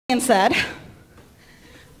said,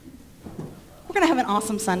 we're going to have an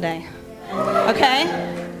awesome Sunday, okay?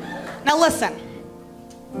 Now listen,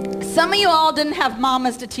 some of you all didn't have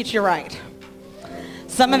mamas to teach you right.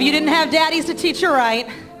 Some of you didn't have daddies to teach you right,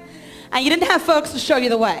 and you didn't have folks to show you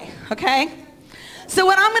the way, okay? So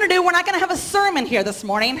what I'm going to do, we're not going to have a sermon here this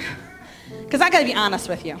morning, because I got to be honest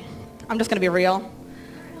with you. I'm just going to be real.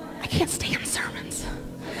 I can't stand sermons.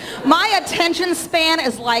 My attention span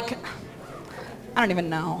is like, I don't even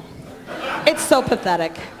know. It's so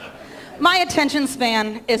pathetic. My attention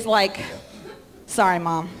span is like, sorry,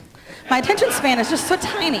 Mom. My attention span is just so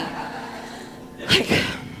tiny.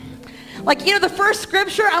 Like, you know, the first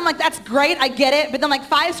scripture, I'm like, that's great, I get it. But then like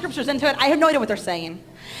 5 scriptures into it, I have no idea what they're saying.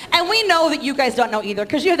 And we know that you guys don't know either,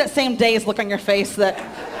 because you have that same dazed look on your face that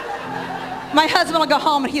my husband will go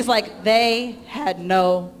home and he's like, they had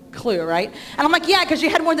no clue, right? And I'm like, yeah, because you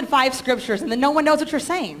had more than 5 scriptures and then no one knows what you're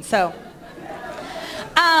saying. So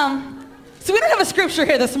we don't have a scripture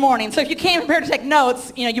here this morning. So if you came prepared to take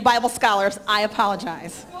notes, you know, you Bible scholars, I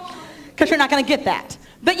apologize, because you're not going to get that.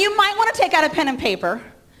 But you might want to take out a pen and paper,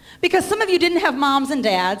 because some of you didn't have moms and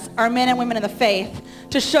dads or men and women in the faith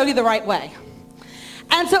to show you the right way.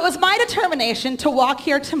 And so it was my determination to walk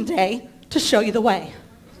here today to show you the way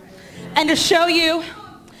and to show you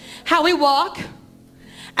how we walk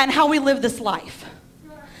and how we live this life.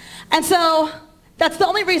 And so that's the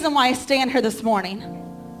only reason why I stand here this morning,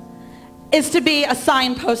 is to be a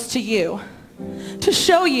signpost to you, to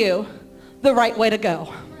show you the right way to go.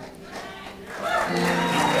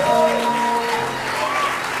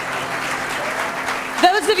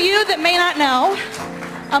 Those of you that may not know,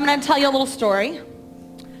 I'm going to tell you a little story.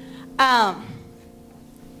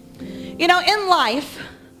 You know, in life,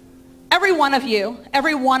 every one of you,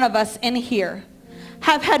 every one of us in here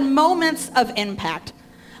have had moments of impact.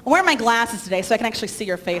 I'm wearing my glasses today so I can actually see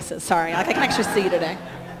your faces. Sorry, like I can actually see you today.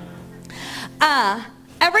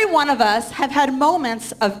 Every one of us have had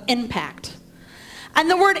moments of impact. And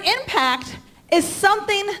the word impact is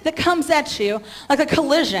something that comes at you like a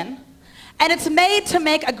collision, and it's made to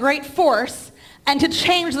make a great force and to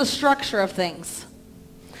change the structure of things.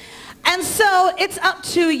 And so it's up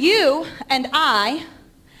to you and I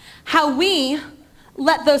how we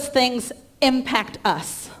let those things impact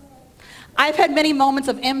us. I've had many moments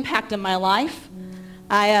of impact in my life.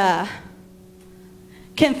 I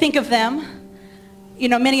can think of them. You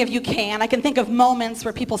know, many of you can. I can think of moments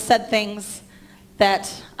where people said things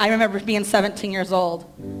that I remember being 17 years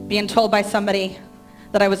old, being told by somebody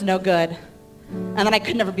that I was no good and that I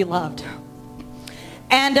could never be loved.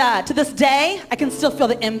 And to this day, I can still feel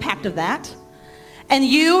the impact of that. And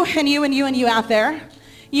you and you and you and you out there,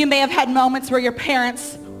 you may have had moments where your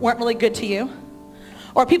parents weren't really good to you,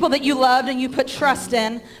 or people that you loved and you put trust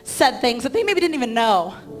in said things that they maybe didn't even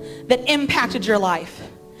know that impacted your life.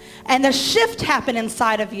 And the shift happened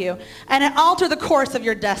inside of you, and it altered the course of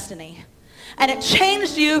your destiny. And it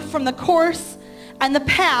changed you from the course and the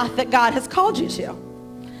path that God has called you to.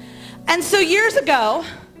 And so years ago,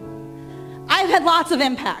 I've had lots of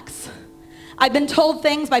impacts. I've been told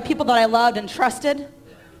things by people that I loved and trusted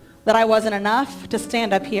that I wasn't enough to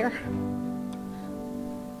stand up here.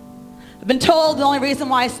 I've been told the only reason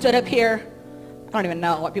why I stood up here, I don't even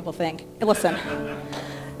know what people think. Hey, listen,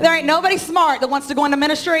 there ain't nobody smart that wants to go into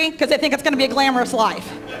ministry because they think it's going to be a glamorous life.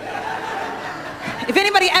 If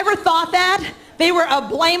anybody ever thought that, they were a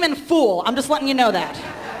blaming fool. I'm just letting you know that.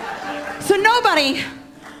 So nobody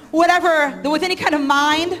would ever, with any kind of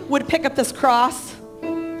mind, would pick up this cross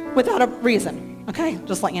without a reason. Okay?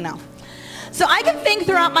 Just letting you know. So I can think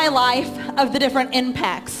throughout my life of the different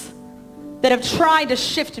impacts that have tried to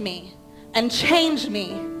shift me and change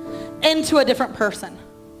me into a different person.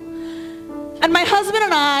 And my husband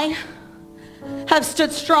and I have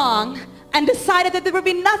stood strong and decided that there would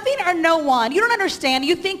be nothing or no one. You don't understand.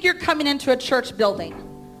 You think you're coming into a church building.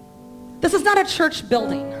 This is not a church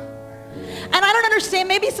building. And I don't understand.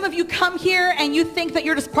 Maybe some of you come here and you think that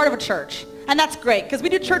you're just part of a church. And that's great, because we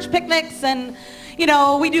do church picnics and, you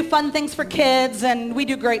know, we do fun things for kids and we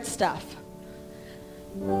do great stuff.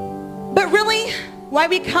 But really, why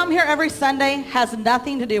we come here every Sunday has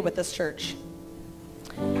nothing to do with this church.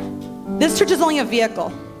 This church is only a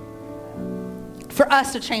vehicle for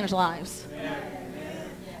us to change lives.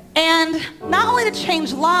 And not only to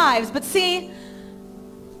change lives, but see,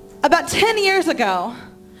 about 10 years ago,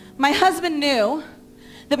 my husband knew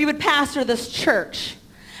that we would pastor this church.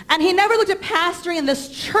 And he never looked at pastoring this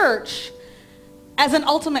church as an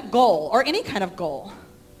ultimate goal or any kind of goal.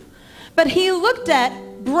 But he looked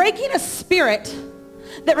at breaking a spirit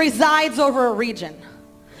that resides over a region.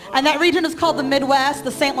 And that region is called the Midwest,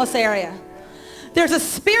 the St. Louis area. There's a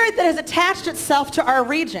spirit that has attached itself to our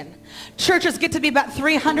region. Churches get to be about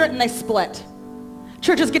 300 and they split.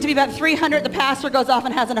 Churches get to be about 300, the pastor goes off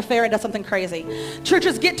and has an affair and does something crazy.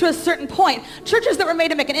 Churches get to a certain point. Churches that were made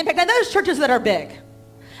to make an impact. And there's churches that are big.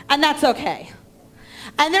 And that's okay.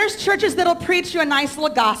 And there's churches that'll preach you a nice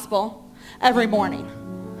little gospel every morning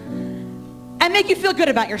and make you feel good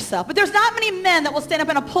about yourself. But there's not many men that will stand up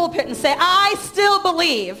in a pulpit and say, I still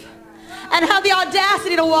believe, and have the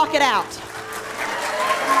audacity to walk it out.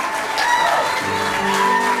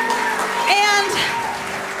 And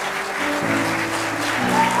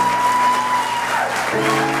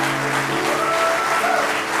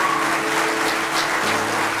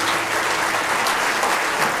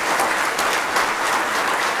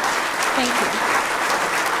thank you.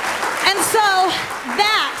 And so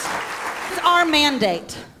that is our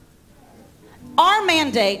mandate. Our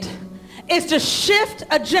mandate is to shift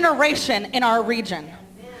a generation in our region.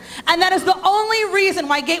 And that is the only reason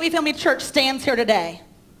why Gateway Family Church stands here today.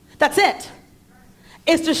 That's it.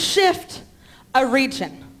 Is to shift a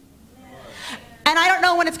region. And I don't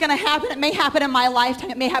know when it's going to happen. It may happen in my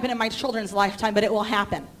lifetime. It may happen in my children's lifetime, but it will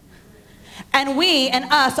happen. And we and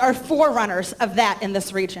us are forerunners of that in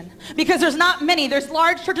this region. Because there's not many. There's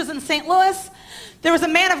large churches in St. Louis. There was a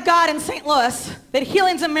man of God in St. Louis that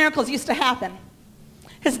healings and miracles used to happen.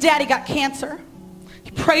 His daddy got cancer.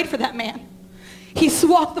 He prayed for that man. He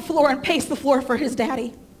walked the floor and paced the floor for his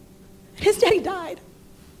daddy. His daddy died.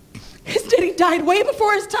 His daddy died way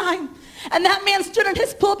before his time. And that man stood in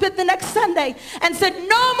his pulpit the next Sunday and said,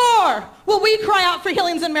 no more will we cry out for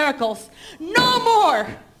healings and miracles. No more.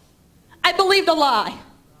 I believed a lie.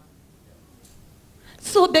 It's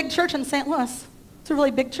still a big church in St. Louis. It's a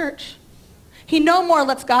really big church. He no more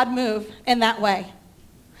lets God move in that way.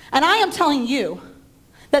 And I am telling you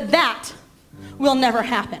that that will never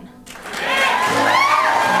happen.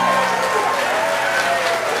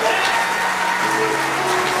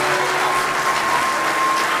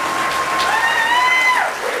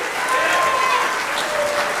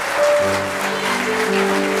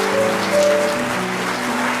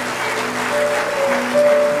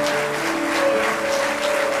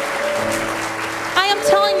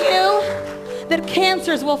 That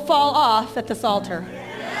cancers will fall off at this altar.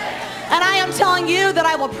 And I am telling you that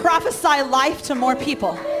I will prophesy life to more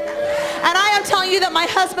people. And I am telling you that my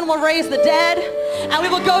husband will raise the dead, and we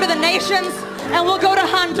will go to the nations, and we'll go to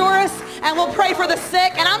Honduras, and we'll pray for the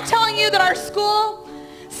sick. And I'm telling you that our school,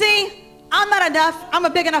 see, I'm not enough. I'm a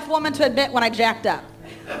big enough woman to admit when I jacked up.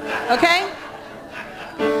 Okay?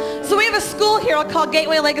 So we have a school here called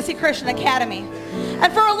Gateway Legacy Christian Academy.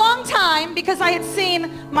 And for a long time, because I had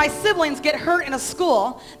seen my siblings get hurt in a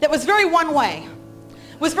school that was very one way,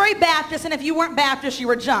 was very Baptist, and if you weren't Baptist, you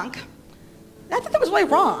were junk. I thought that was way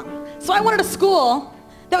wrong. So I wanted a school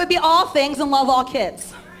that would be all things and love all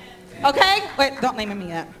kids. Okay? Wait, don't name me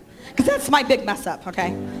yet. Because that's my big mess up,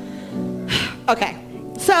 okay? Okay.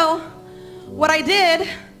 So what I did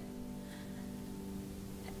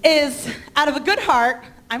is, out of a good heart,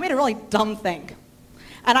 I made a really dumb thing.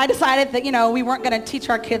 And I decided that, we weren't going to teach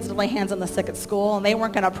our kids to lay hands on the sick at school, and they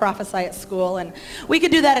weren't going to prophesy at school. And we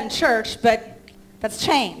could do that in church, but that's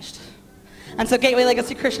changed. And so Gateway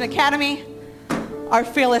Legacy Christian Academy, our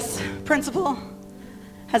fearless principal,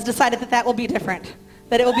 has decided that that will be different,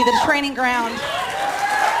 that it will be the training ground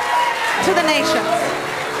to the nations.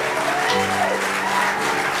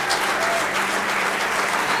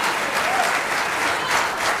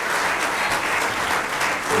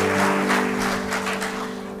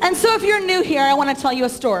 And so if you're new here, I want to tell you a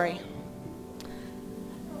story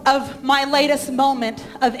of my latest moment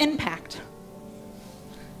of impact.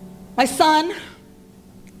 My son,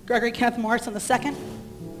 Gregory Kenneth Morrison II,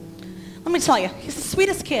 let me tell you, he's the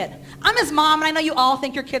sweetest kid. I'm his mom, and I know you all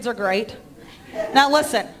think your kids are great. Now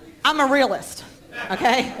listen, I'm a realist,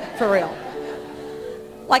 okay? For real.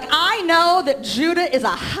 Like, I know that Judah is a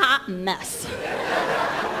hot mess.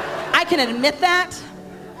 I can admit that.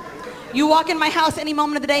 You walk in my house any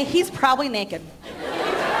moment of the day, he's probably naked.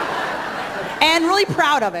 And really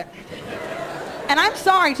proud of it. And I'm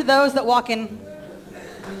sorry to those that walk in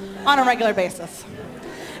on a regular basis.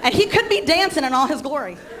 And he could be dancing in all his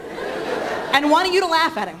glory and wanting you to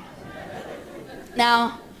laugh at him.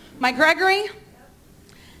 Now, my Gregory,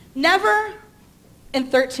 never in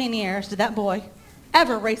 13 years did that boy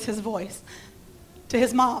ever raise his voice to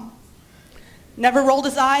his mom. Never rolled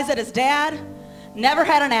his eyes at his dad. Never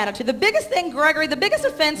had an attitude. The biggest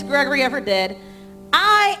offense Gregory ever did,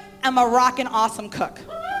 I am a rockin' awesome cook.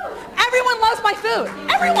 Everyone loves my food.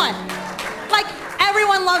 Everyone. Like,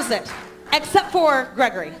 everyone loves it, except for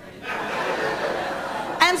Gregory.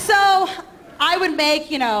 And so I would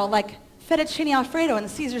make, fettuccine alfredo and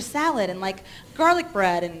Caesar salad and like garlic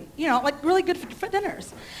bread and, you know, like really good for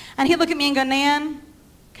dinners. And he'd look at me and go, Mom,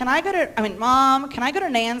 can I go to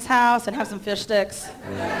Nan's house and have some fish sticks?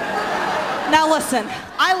 Now listen,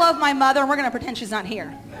 I love my mother and we're going to pretend she's not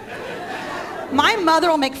here. My mother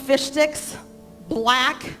will make fish sticks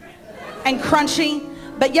black and crunchy,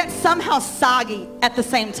 but yet somehow soggy at the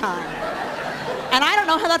same time. And I don't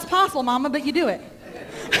know how that's possible, Mama, but you do it.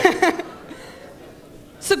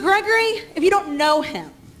 So Gregory, if you don't know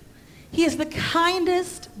him, he is the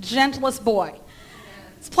kindest, gentlest boy.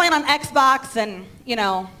 He's playing on Xbox and, you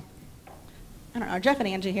know, I don't know, Jeff and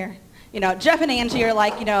Angie here. You know, Jeff and Angie are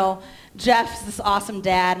like, you know, Jeff's this awesome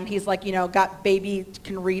dad and he's like, you know, got baby,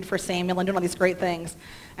 can read for Samuel and doing all these great things.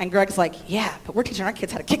 And Greg's like, yeah, but we're teaching our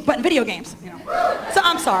kids how to kick butt in video games, you know. So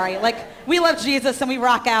I'm sorry, like, we love Jesus and we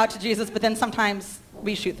rock out to Jesus, but then sometimes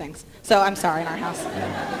we shoot things. So I'm sorry in our house.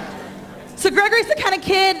 So Gregory's the kind of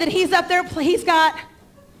kid that he's up there,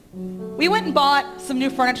 we went and bought some new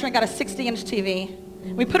furniture and got a 60-inch TV.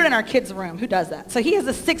 We put it in our kids' room. Who does that? So he has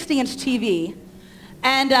a 60-inch TV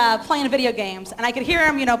and playing video games. And I could hear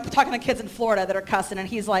him, you know, talking to kids in Florida that are cussing. And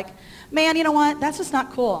he's like, man, you know what? That's just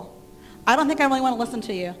not cool. I don't think I really want to listen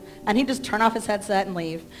to you. And he'd just turn off his headset and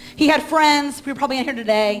leave. He had friends. We were probably in here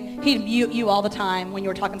today. He'd mute you all the time when you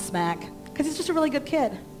were talking smack. Because he's just a really good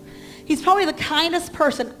kid. He's probably the kindest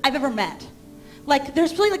person I've ever met. Like,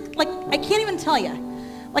 there's really, like I can't even tell you.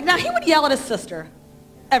 Like, now, he would yell at his sister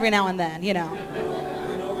every now and then, you know.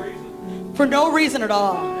 For no reason at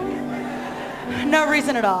all. No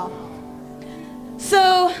reason at all.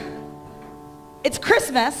 So, it's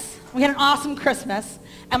Christmas. We had an awesome Christmas.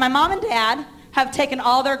 And my mom and dad have taken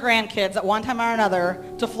all their grandkids at one time or another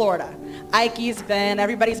to Florida. Ikey's been,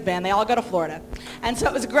 everybody's been. They all go to Florida. And so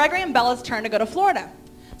it was Gregory and Bella's turn to go to Florida.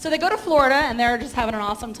 So they go to Florida, and they're just having an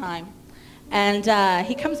awesome time. And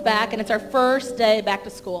he comes back, and it's our first day back to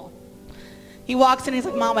school. He walks in, and he's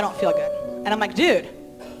like, Mom, I don't feel good. And I'm like, dude,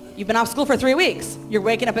 you've been off school for 3 weeks. You're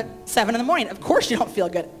waking up at 7 in the morning. Of course you don't feel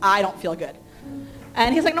good. I don't feel good.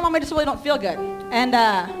 And he's like, no, Mom, I just really don't feel good. And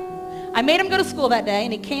I made him go to school that day,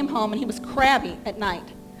 and he came home, and he was crabby at night.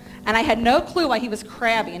 And I had no clue why he was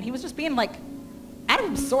crabby, and he was just being, like, out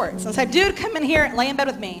of sorts. And I said, dude, come in here and lay in bed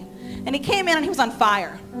with me. And he came in, and he was on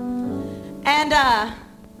fire. And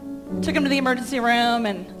took him to the emergency room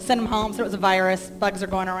and sent him home, so it was a virus. Bugs are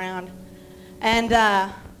going around. And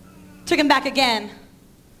took him back again.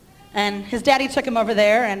 And his daddy took him over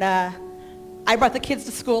there, and I brought the kids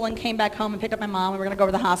to school and came back home and picked up my mom, and we're going to go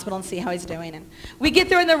over to the hospital and see how he's doing. And we get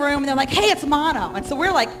there in the room, and they're like, hey, it's mono. And so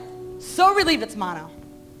we're like, so relieved it's mono.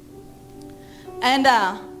 And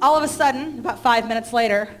all of a sudden, about 5 minutes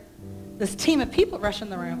later, this team of people rush in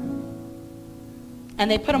the room. And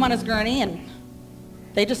they put him on his gurney, and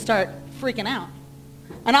they just start freaking out.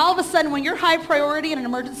 And all of a sudden, when you're high priority in an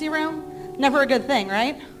emergency room, never a good thing,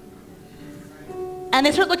 right? And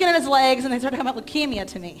they start looking at his legs, and they start talking about leukemia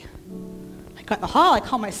to me. I go in the hall, I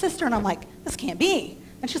call my sister, and I'm like, this can't be.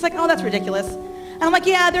 And she's like, oh, that's ridiculous. And I'm like,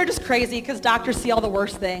 yeah, they're just crazy because doctors see all the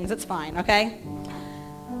worst things. It's fine, okay?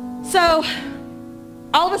 So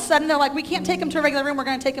all of a sudden, they're like, we can't take him to a regular room. We're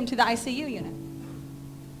going to take him to the ICU unit.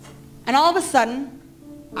 And all of a sudden,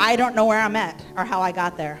 I don't know where I'm at or how I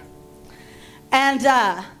got there. And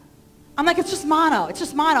I'm like, it's just mono. It's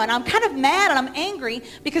just mono. And I'm kind of mad and I'm angry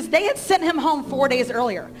because they had sent him home 4 days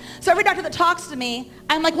earlier. So every doctor that talks to me,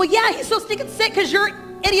 I'm like, well, yeah, he's so stinking sick because your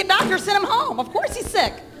idiot doctor sent him home. Of course he's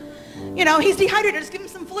sick. You know, he's dehydrated. Just give him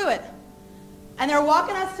some fluid. And they're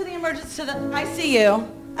walking us to the ICU.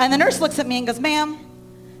 And the nurse looks at me and goes, ma'am,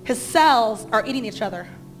 his cells are eating each other.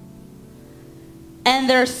 And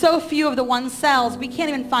there's so few of the one cells, we can't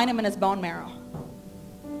even find him in his bone marrow.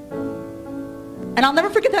 And I'll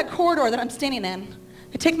never forget that corridor that I'm standing in.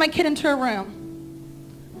 They take my kid into a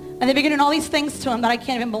room. And they begin doing all these things to him that I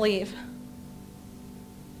can't even believe.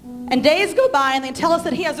 And days go by and they tell us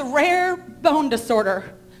that he has a rare bone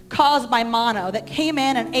disorder caused by mono that came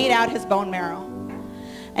in and ate out his bone marrow.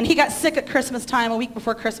 And he got sick at Christmas time, a week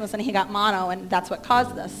before Christmas, and he got mono, and that's what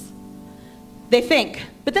caused this. They think.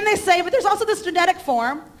 But then they say, but there's also this genetic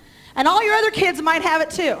form, and all your other kids might have it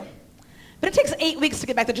too. But it takes 8 weeks to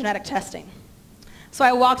get back to genetic testing. So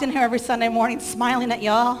I walked in here every Sunday morning smiling at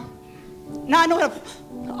y'all. Now I know if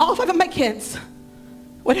all 5 of my kids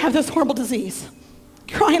would have this horrible disease,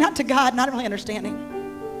 crying out to God, not really understanding.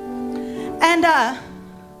 And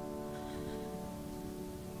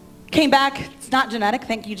came back, it's not genetic,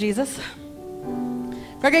 thank you, Jesus.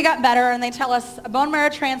 Gregory got better, and they tell us a bone marrow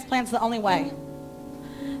transplant's the only way.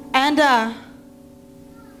 And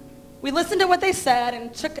we listened to what they said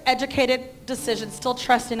and took educated decisions, still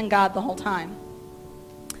trusting in God the whole time.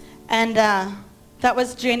 And that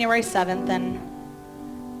was January 7th. And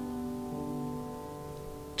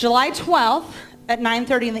July 12th at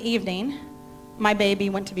 9:30 in the evening, my baby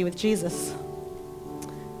went to be with Jesus.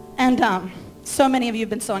 And so many of you have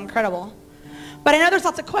been so incredible. But I know there's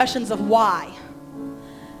lots of questions of why.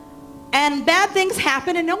 And bad things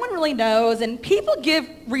happen and no one really knows, and people give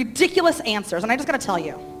ridiculous answers. And I just got to tell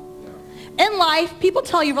you, in life, people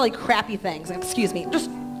tell you really crappy things, excuse me, just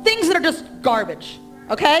things that are just garbage,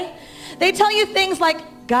 okay? They tell you things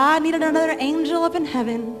like, God needed another angel up in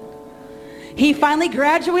heaven. He finally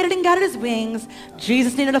graduated and got his wings.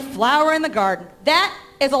 Jesus needed a flower in the garden. That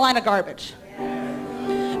is a line of garbage.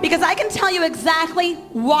 Because I can tell you exactly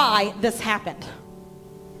why this happened.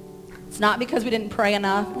 It's not because we didn't pray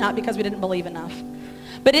enough, not because we didn't believe enough.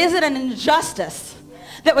 But is it an injustice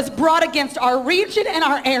that was brought against our region and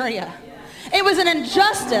our area? It was an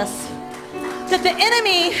injustice that the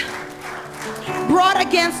enemy brought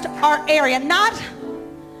against our area.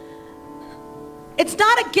 It's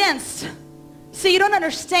not against. See, you don't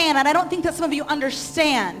understand, and I don't think that some of you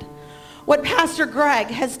understand what Pastor Greg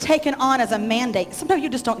has taken on as a mandate. Sometimes you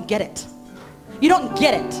just don't get it. You don't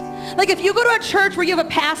get it. Like if you go to a church where you have a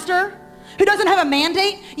pastor who doesn't have a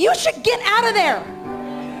mandate, you should get out of there.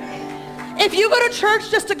 If you go to church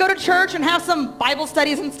just to go to church and have some Bible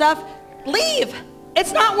studies and stuff, leave.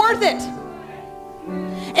 It's not worth it.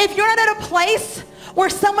 If you're not at a place where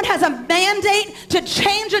someone has a mandate to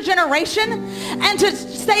change a generation and to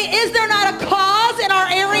say, is there not a cause in our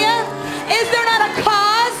area? Is there not a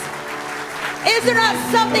cause? Is there not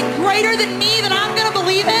something greater than me that I'm going to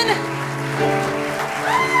believe in?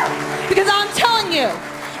 Because I'm telling you,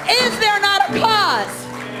 is there not a cause?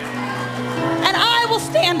 And I will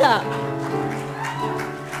stand up.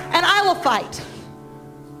 And I will fight.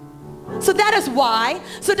 So that is why.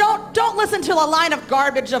 So don't listen to a line of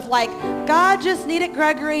garbage of like, God just needed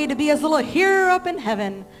Gregory to be his little hero up in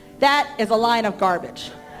heaven. That is a line of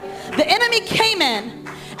garbage. The enemy came in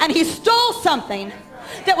and he stole something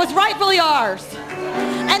that was rightfully ours.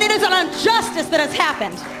 And it is an injustice that has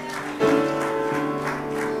happened.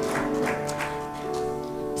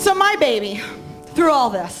 So my baby, through all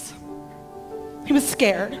this, he was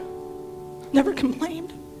scared, never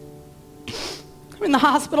complained. I'm in the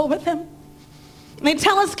hospital with him. And they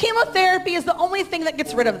tell us chemotherapy is the only thing that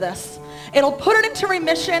gets rid of this. It'll put it into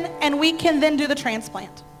remission and we can then do the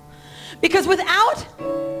transplant. Because without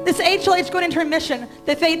this HLH going into remission,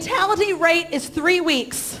 the fatality rate is 3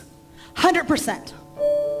 weeks, 100%.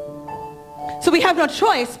 So we have no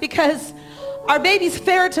choice because our baby's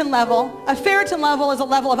ferritin level, a ferritin level is a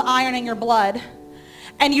level of iron in your blood,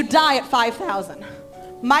 and you die at 5,000.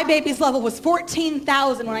 My baby's level was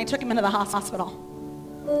 14,000 when I took him into the hospital.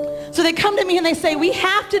 So they come to me and they say, we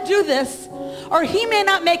have to do this or he may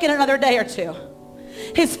not make it another day or two.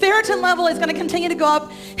 His ferritin level is going to continue to go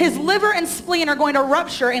up. His liver and spleen are going to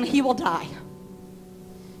rupture and he will die.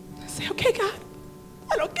 I say, okay, God,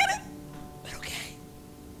 I don't get it, but okay.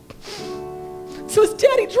 So his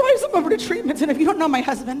daddy drives him over to treatments, and if you don't know my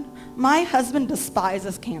husband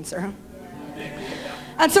despises cancer.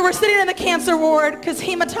 And so we're sitting in the cancer ward because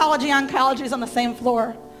hematology oncology is on the same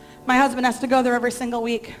floor. My husband has to go there every single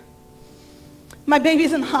week. My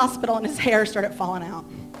baby's in the hospital and his hair started falling out.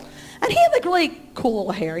 And he had like really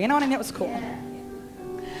cool hair, you know what I mean? It was cool.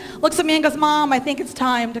 Looks at me and goes, Mom, I think it's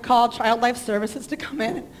time to call Child Life Services to come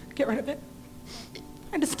in and get rid of it.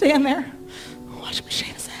 I had to stand there, watch him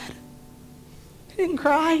shave his head. He didn't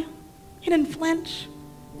cry. He didn't flinch.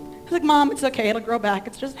 I was like, Mom, it's okay. It'll grow back.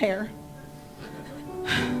 It's just hair.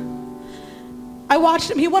 I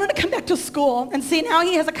watched him. He wanted to come back to school. And see, now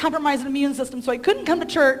he has a compromised immune system, so he couldn't come to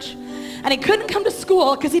church. And he couldn't come to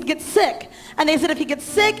school because he'd get sick. And they said if he gets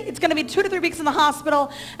sick, it's going to be 2 to 3 weeks in the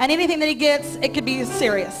hospital. And anything that he gets, it could be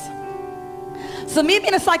serious. So me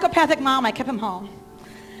being a psychopathic mom, I kept him home.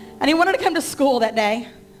 And he wanted to come to school that day.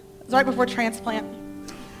 It was right before transplant.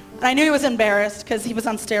 And I knew he was embarrassed because he was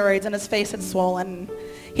on steroids and his face had swollen.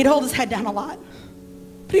 He'd hold his head down a lot.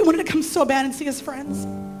 But he wanted to come so bad and see his friends.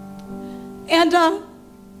 And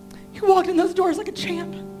he walked in those doors like a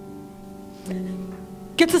champ.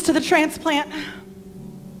 Gets us to the transplant.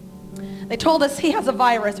 They told us he has a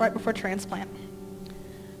virus right before transplant.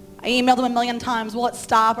 I emailed them 1,000,000 times, will it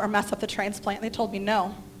stop or mess up the transplant? They told me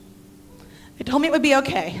no. They told me it would be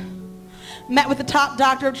okay. Met with the top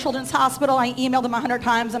doctor of Children's Hospital. I emailed him 100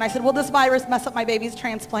 times and I said, will this virus mess up my baby's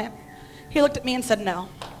transplant? He looked at me and said no.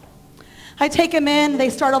 I take him in, they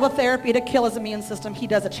start all the therapy to kill his immune system. He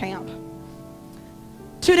does a champ.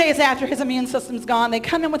 2 days after his immune system's gone, they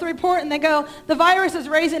come in with a report and they go, the virus is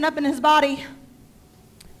raising up in his body.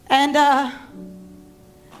 And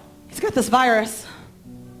he's got this virus.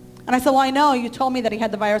 And And I said, well, I know. You told me that he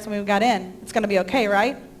had the virus when we got in. It's going to be okay,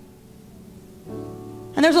 right?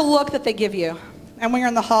 And there's a look that they give you. And when you're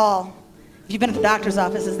in the hall, if you've been at the doctor's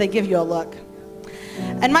offices, they give you a look.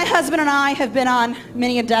 And my husband and I have been on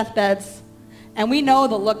many a deathbeds, and we know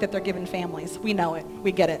the look that they're giving families. We know it.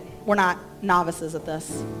 We get it. We're not novices at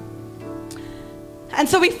this. And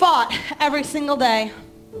so we fought every single day.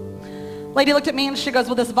 Lady looked at me and she goes,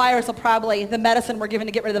 well, this virus will probably, the medicine we're given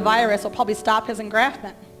to get rid of the virus will probably stop his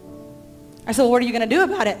engraftment. I said, well, what are you going to do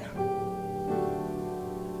about it?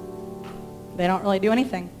 They don't really do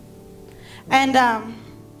anything. And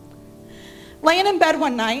laying in bed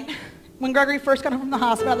one night, when Gregory first got home from the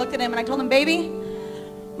hospital, I looked at him and I told him, baby,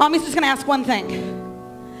 Mommy's just going to ask one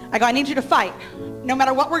thing. I go, I need you to fight. No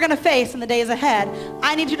matter what we're going to face in the days ahead,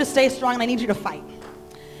 I need you to stay strong and I need you to fight.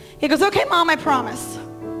 He goes, okay, Mom, I promise.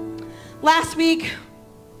 Last week, it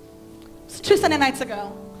was 2 Sunday nights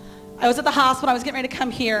ago, I was at the hospital. I was getting ready to come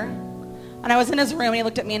here. And I was in his room and he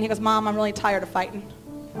looked at me and he goes, Mom, I'm really tired of fighting.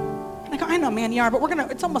 And I go, I know, man, you are, but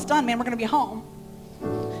it's almost done, man. We're going to be home.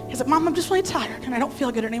 He's like, Mom, I'm just really tired and I don't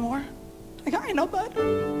feel good anymore. I go, I know, bud.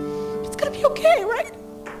 It's going to be okay, right?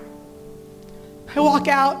 I walk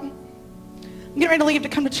out. I'm getting ready to leave to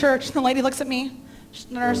come to church. And the lady looks at me,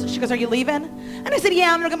 the nurse, and she goes, are you leaving? And I said,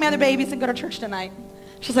 yeah, I'm going to get my other babies and go to church tonight.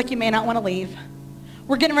 She's like, you may not want to leave.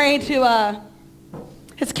 We're getting ready to,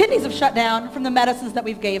 his kidneys have shut down from the medicines that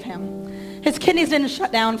we've gave him. His kidneys didn't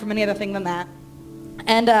shut down from any other thing than that.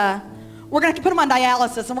 And we're going to have to put him on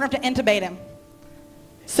dialysis and we're going to have to intubate him.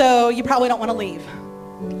 So you probably don't want to leave.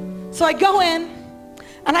 So I go in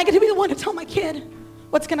and I get to be the one to tell my kid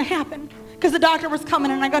what's going to happen. Because the doctor was coming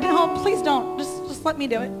and I go, no, please don't. Just let me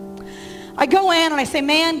do it. I go in and I say,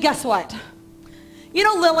 man, guess what? You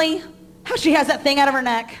know Lily, how she has that thing out of her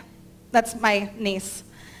neck? That's my niece.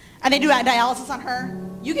 And they do dialysis on her.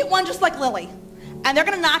 You get one just like Lily. And they're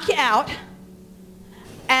going to knock you out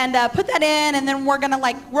and put that in, and then we're going to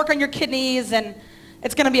like work on your kidneys and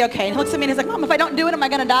it's going to be okay. And he looks at me and he's like, Mom, if I don't do it, am I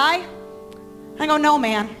going to die? I go, no,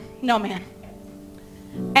 man. No, man.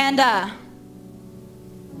 And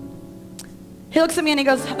he looks at me and he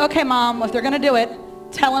goes, okay, Mom, if they're going to do it,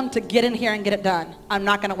 tell him to get in here and get it done. I'm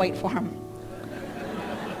not going to wait for him.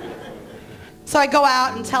 So I go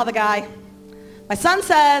out and tell the guy, my son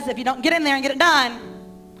says if you don't get in there and get it done,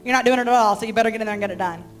 you're not doing it at all, so you better get in there and get it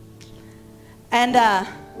done. And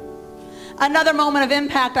another moment of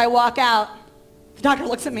impact, I walk out. The doctor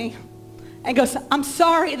looks at me and goes, I'm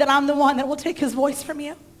sorry that I'm the one that will take his voice from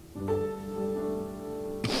you.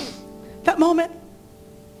 That moment,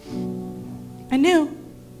 I knew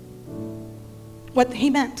what he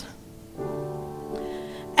meant.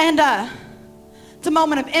 And it's a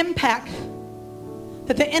moment of impact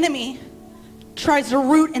that the enemy tries to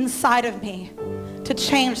root inside of me to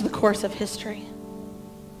change the course of history.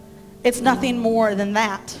 It's nothing more than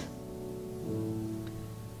that.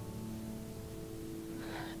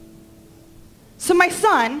 So my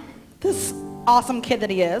son, this awesome kid that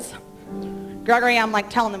he is, Gregory, I'm like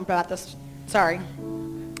telling them about this, sorry.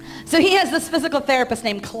 So he has this physical therapist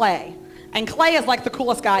named Clay. And Clay is like the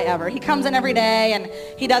coolest guy ever. He comes in every day and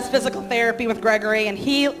he does physical therapy with Gregory, and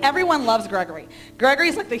everyone loves Gregory.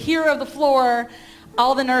 Gregory's like the hero of the floor.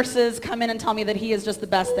 All the nurses come in and tell me that he is just the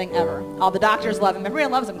best thing ever. All the doctors love him. Everyone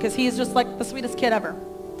loves him because he's just like the sweetest kid ever.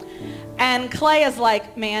 And Clay is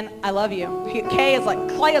like, man, I love you. Clay is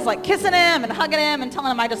like kissing him and hugging him and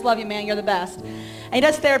telling him, I just love you, man, you're the best. And he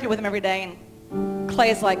does therapy with him every day. And Clay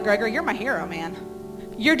is like, Gregory, you're my hero, man.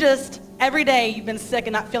 You're just, every day you've been sick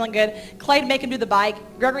and not feeling good. Clay'd make him do the bike.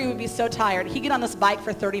 Gregory would be so tired. He'd get on this bike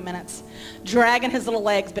for 30 minutes, dragging his little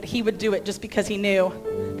legs, but he would do it just because he knew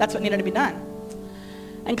that's what needed to be done.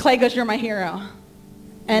 And Clay goes, you're my hero.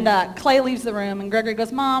 And Clay leaves the room, and Gregory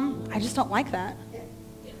goes, Mom, I just don't like that.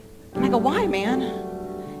 And I go, why,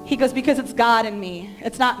 man? He goes, because it's God in me.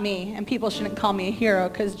 It's not me, and people shouldn't call me a hero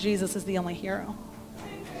because Jesus is the only hero.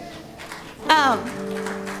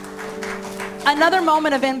 Another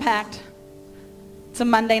moment of impact. It's a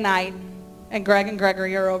Monday night, and Greg and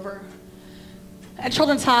Gregory are over at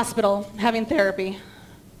Children's Hospital having therapy,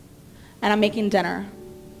 and I'm making dinner.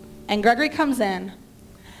 And Gregory comes in,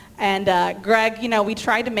 and Greg, you know, we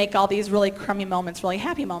tried to make all these really crummy moments, really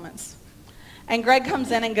happy moments. And Greg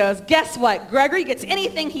comes in and goes, guess what? Gregory gets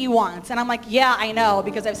anything he wants. And I'm like, yeah, I know,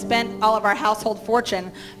 because I've spent all of our household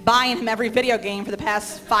fortune buying him every video game for the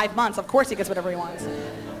past 5 months. Of course he gets whatever he wants.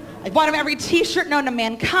 I bought him every t-shirt known to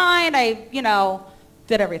mankind. I,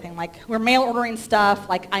 did everything. Like, we're mail ordering stuff.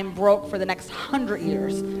 Like, I'm broke for the next 100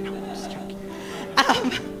 years. No, I'm just joking.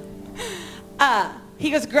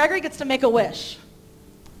 He goes, Gregory gets to make a wish.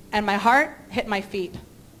 And my heart hit my feet.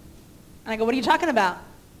 And I go, what are you talking about?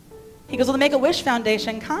 He goes, well, the Make-A-Wish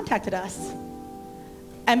Foundation contacted us.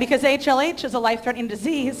 And because HLH is a life-threatening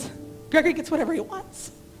disease, Gregory gets whatever he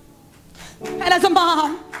wants. And as a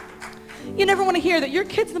mom, you never want to hear that your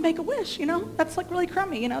kid's the Make-A-Wish, you know? That's like really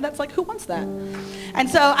crummy, you know? That's like, who wants that? And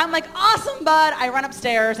so I'm like, awesome, bud. I run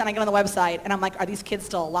upstairs and I get on the website and I'm like, are these kids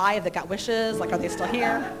still alive that got wishes? Like, are they still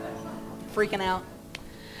here? Freaking out.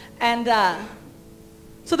 And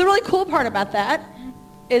so the really cool part about that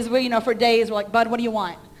is we, you know, for days we're like, bud, what do you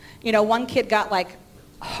want? You know, one kid got like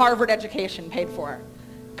Harvard education paid for,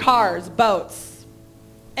 cars, boats,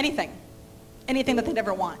 anything that they'd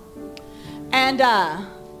ever want. And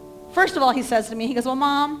first of all, he says to me, he goes, well,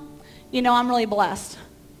 Mom, you know, I'm really blessed.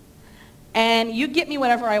 And you get me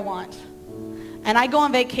whatever I want. And I go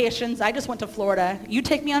on vacations. I just went to Florida. You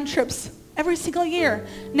take me on trips every single year.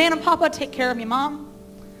 Nan and Papa take care of me, Mom.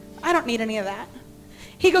 I don't need any of that.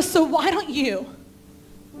 He goes, so why don't you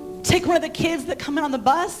take one of the kids that come in on the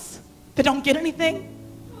bus that don't get anything?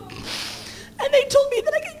 And they told me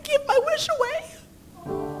that I could give my wish away.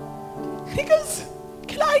 He goes,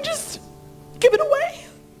 can I just give it away?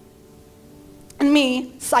 And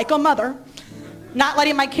me, psycho mother, not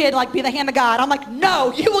letting my kid like be the hand of God. I'm like,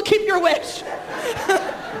 no, you will keep your wish.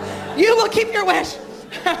 You will keep your wish.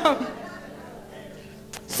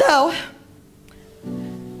 So,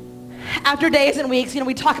 after days and weeks, you know,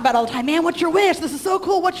 we talk about it all the time. Man, what's your wish? This is so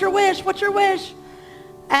cool. What's your wish? What's your wish?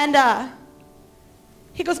 And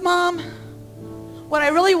he goes, Mom, what I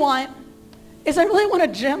really want is I really want a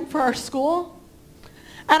gym for our school.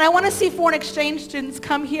 And I want to see foreign exchange students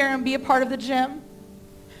come here and be a part of the gym.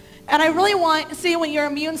 And I really want, see, when you're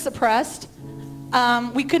immune suppressed,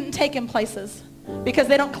 we couldn't take in places because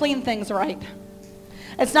they don't clean things right.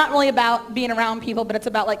 It's not really about being around people, but it's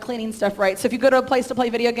about like cleaning stuff right. So if you go to a place to play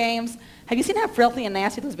video games, have you seen how filthy and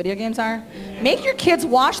nasty those video games are? Make your kids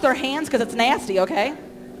wash their hands because it's nasty, okay?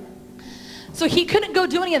 So he couldn't go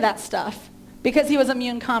do any of that stuff because he was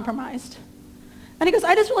immune compromised. And he goes,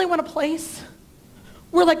 I just really want a place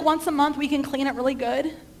where like once a month we can clean it really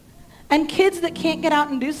good. And kids that can't get out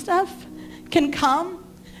and do stuff can come.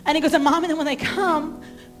 And he goes, and Mom, and then when they come,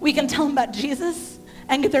 we can tell them about Jesus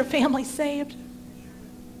and get their family saved.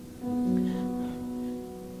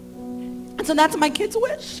 And so that's my kid's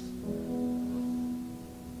wish.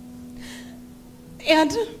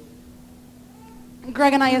 And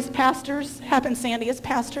Greg and I as pastors, Hap and Sandy as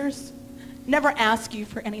pastors, never ask you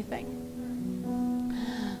for anything.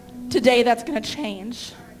 Today that's going to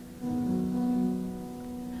change.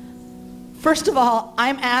 First of all,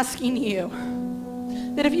 I'm asking you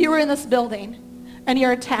that if you were in this building and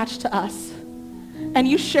you're attached to us and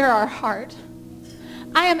you share our heart,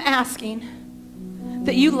 I am asking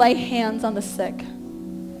that you lay hands on the sick.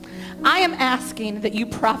 I am asking that you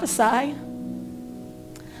prophesy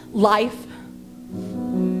life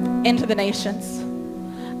into the nations.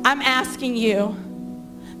 I'm asking you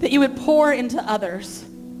that you would pour into others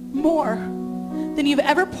more than you've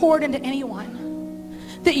ever poured into anyone.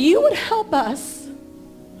 That you would help us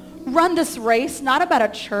run this race, not about a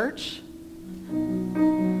church,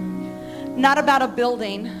 not about a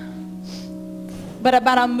building, but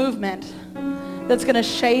about a movement that's going to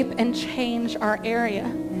shape and change our area.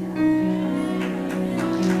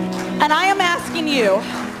 And I am asking you,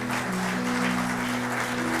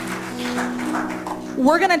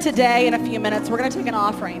 we're going to today, in a few minutes, we're going to take an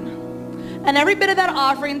offering. And every bit of that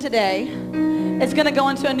offering today is going to go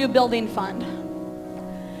into a new building fund.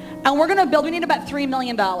 And we're going to build, we need about $3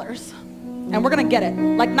 million. And we're going to get it.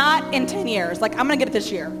 Like not in 10 years. Like I'm going to get it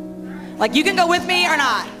this year. Like you can go with me or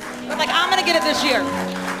not. But like I'm going to get it this year.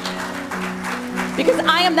 Because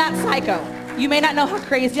I am that psycho. You may not know how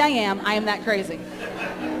crazy I am. I am that crazy.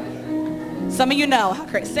 Some of you know how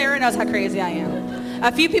crazy. Sarah knows how crazy I am.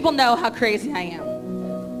 A few people know how crazy I am.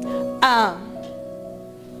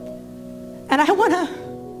 And I want to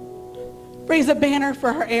raise a banner for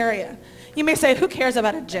our area. You may say, who cares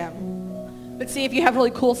about a gym? But see, if you have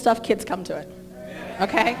really cool stuff, kids come to it.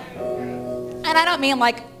 Okay? And I don't mean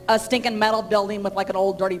like a stinking metal building with like an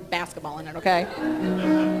old dirty basketball in it, okay?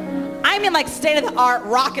 I mean like state-of-the-art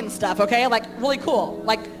rockin' stuff, okay? Like really cool,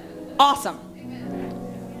 like awesome.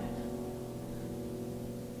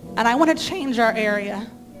 And I want to change our area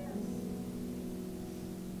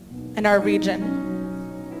and our region.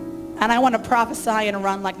 And I want to prophesy and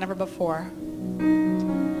run like never before.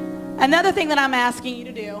 Another thing that I'm asking you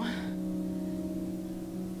to do,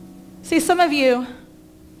 see, some of you,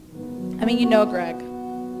 I mean, you know Greg,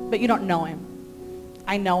 but you don't know him.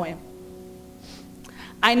 I know him.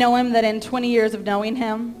 I know him that in 20 years of knowing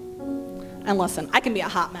him, and listen, I can be a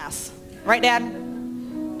hot mess. Right, Dad?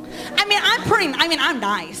 I'm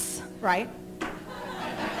nice, right?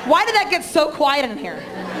 Why did that get so quiet in here?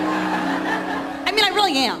 I mean, I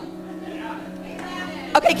really am.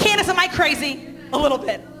 Okay, Candace, am I crazy? A little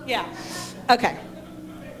bit, yeah. Okay.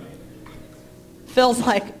 Phil's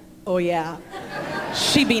like, oh yeah,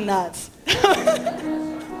 she be nuts.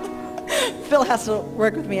 Phil has to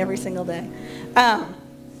work with me every single day.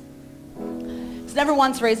 He's never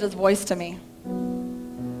once raised his voice to me.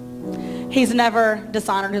 He's never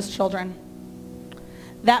dishonored his children.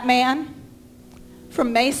 That man,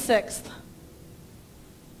 from May 6th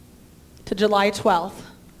to July 12th,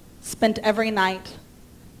 spent every night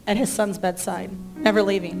at his son's bedside, never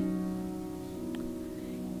leaving.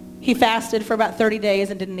 He fasted for about 30 days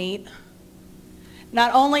and didn't eat.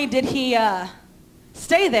 Not only did he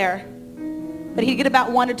stay there, but he'd get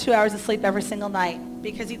about 1 to 2 hours of sleep every single night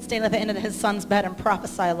because he'd stay at the end of his son's bed and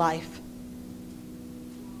prophesy life.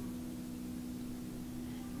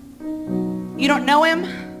 You don't know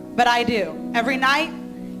him, but I do. Every night,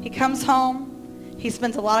 he comes home. He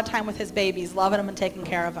spends a lot of time with his babies, loving them and taking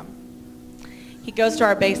care of them. He goes to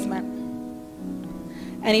our basement,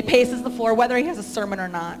 and he paces the floor, whether he has a sermon or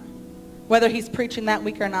not, whether he's preaching that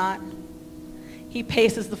week or not. He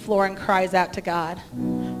paces the floor and cries out to God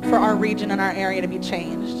for our region and our area to be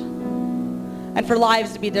changed, and for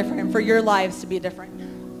lives to be different, and for your lives to be different.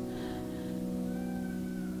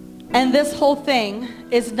 And this whole thing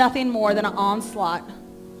is nothing more than an onslaught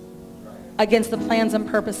against the plans and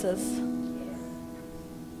purposes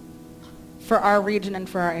for our region and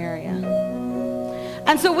for our area.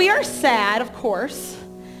 And so we are sad, of course,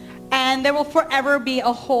 and there will forever be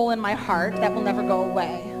a hole in my heart that will never go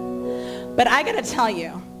away. But I gotta tell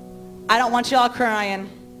you, I don't want you all crying,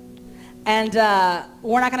 and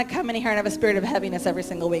we're not gonna come in here and have a spirit of heaviness every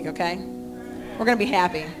single week, okay? We're gonna be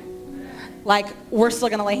happy. Like, we're still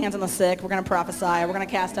gonna lay hands on the sick, we're gonna prophesy, we're gonna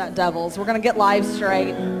cast out devils, we're gonna get lives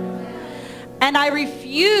straight. And I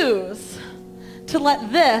refuse to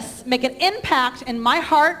let this make an impact in my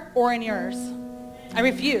heart or in yours. I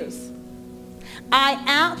refuse. I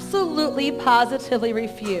absolutely, positively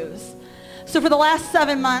refuse. So for the last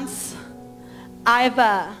 7 months, I've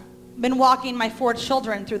been walking my 4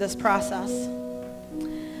 children through this process.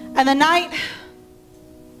 And the night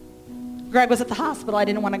Greg was at the hospital, I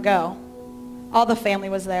didn't want to go. All the family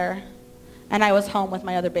was there, and I was home with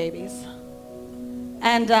my other babies.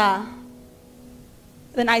 And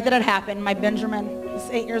the night that it happened, my Benjamin is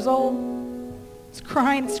 8 years old, is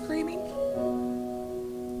crying and screaming.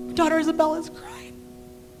 My daughter Isabella is crying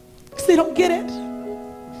because they don't get it.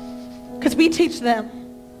 Because we teach them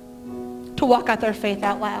to walk out their faith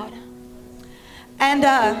out loud. And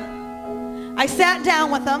I sat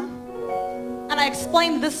down with them, and I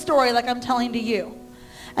explained this story like I'm telling to you.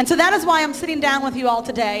 And so that is why I'm sitting down with you all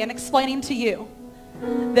today and explaining to you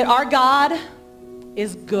that our God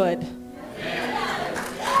is good.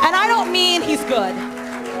 And I don't mean he's good.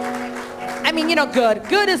 I mean, you know, good.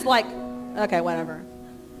 Good is like, okay, whatever.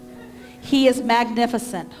 He is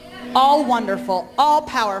magnificent, all wonderful, all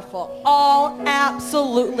powerful, all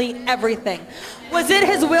absolutely everything. Was it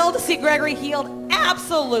his will to see Gregory healed?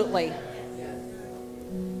 Absolutely.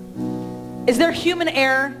 Is there human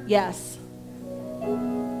error? Yes.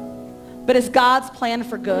 But is God's plan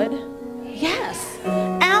for good? Yes,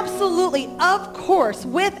 absolutely, of course,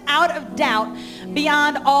 without a doubt,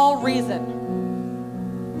 beyond all reason.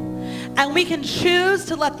 And we can choose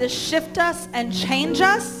to let this shift us and change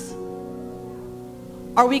us,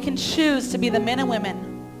 or we can choose to be the men and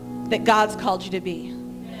women that God's called you to be.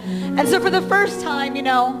 And so for the first time, you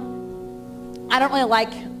know, I don't really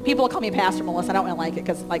like, people call me Pastor Melissa. I don't really like it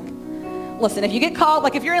because, like, listen, if you get called,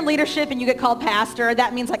 like if you're in leadership and you get called pastor,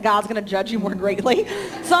 that means like God's going to judge you more greatly.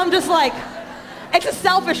 So I'm just like, it's a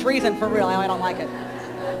selfish reason for real. I don't like it.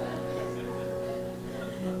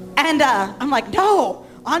 And I'm like, no,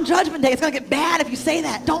 on Judgment Day, it's going to get bad if you say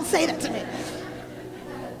that. Don't say that to me.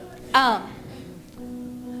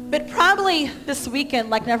 But probably this weekend,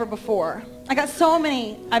 like never before, I got so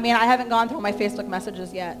many, I haven't gone through my Facebook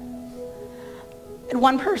messages yet. And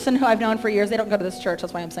one person who I've known for years, they don't go to this church,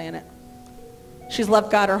 that's why I'm saying it. She's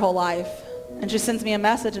loved God her whole life. And she sends me a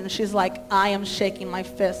message and she's like, I am shaking my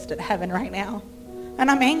fist at heaven right now.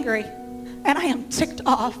 And I'm angry. And I am ticked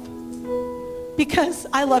off. Because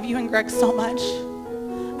I love you and Greg so much.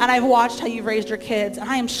 And I've watched how you've raised your kids. And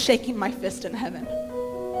I am shaking my fist in heaven.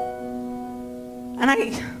 And I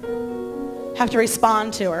have to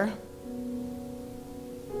respond to her.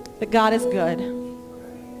 That God is good.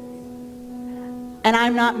 And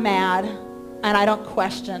I'm not mad. And I don't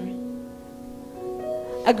question.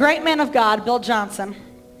 A great man of God, Bill Johnson,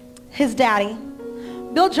 his daddy.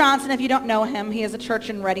 Bill Johnson, if you don't know him, he has a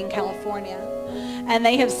church in Redding, California. And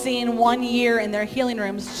they have seen 1 year in their healing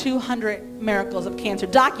rooms, 200 miracles of cancer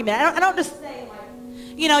documented. I don't just say, like,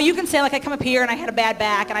 you know, you can say, like, I come up here and I had a bad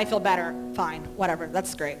back and I feel better. Fine, whatever.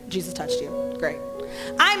 That's great. Jesus touched you. Great.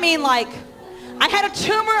 I mean, like, I had a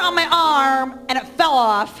tumor on my arm and it fell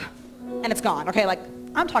off and it's gone. Okay, like,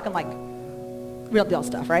 I'm talking like real deal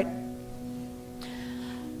stuff, right?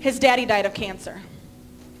 His daddy died of cancer.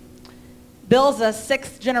 Bill's a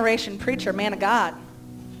 6th generation preacher, man of God.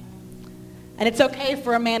 And it's okay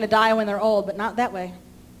for a man to die when they're old, but not that way.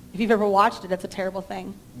 If you've ever watched it, it's a terrible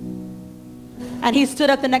thing. And he stood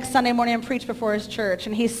up the next Sunday morning and preached before his church,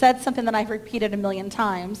 and he said something that I've repeated a million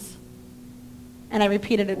times, and I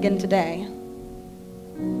repeated it again today.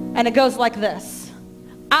 And it goes like this: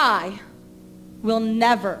 I will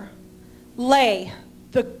never lay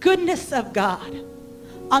the goodness of God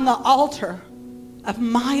on the altar of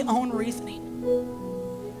my own reasoning.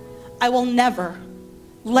 I will never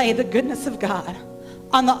lay the goodness of God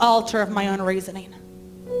on the altar of my own reasoning.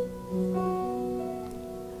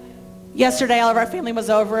 Yesterday, all of our family was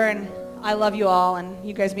over, and I love you all, and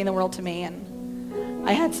you guys mean the world to me, and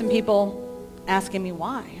I had some people asking me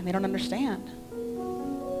why, and they don't understand.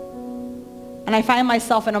 And I find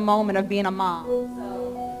myself in a moment of being a mom.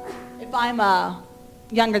 So if I'm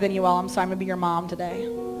younger than you all, I'm sorry, I'm going to be your mom today.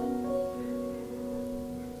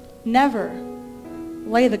 Never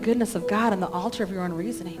lay the goodness of God on the altar of your own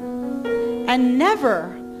reasoning. And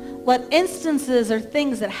never let instances or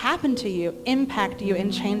things that happen to you impact you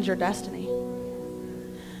and change your destiny.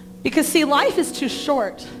 Because see, life is too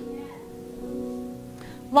short.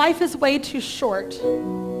 Life is way too short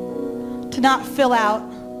to not fill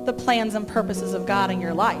out the plans and purposes of God in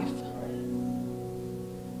your life.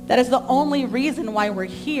 That is the only reason why we're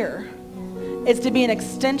here, is to be an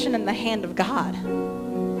extension in the hand of God.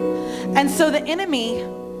 And so the enemy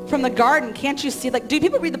from the garden, can't you see, like, do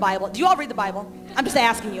people read the Bible? Do you all read the Bible? I'm just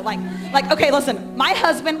asking you, like, okay, listen, my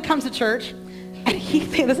husband comes to church, and he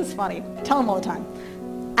thinks this is funny. I tell him all the time.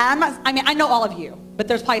 I know all of you, but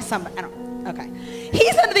there's probably some, I don't, okay.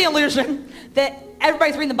 He's under the illusion that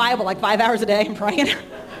everybody's reading the Bible like 5 hours a day and praying,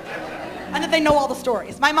 and that they know all the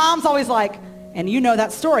stories. My mom's always like, and you know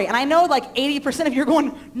that story. And I know like 80% of you are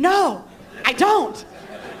going, no, I don't.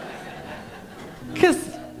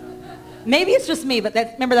 Because maybe it's just me, but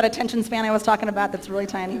remember that attention span I was talking about that's really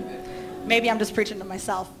tiny? Maybe I'm just preaching to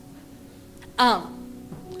myself.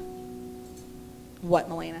 What,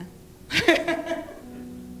 Melina?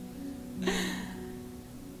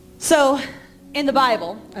 So, in the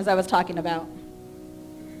Bible, as I was talking about,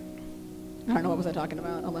 I don't know, what was I talking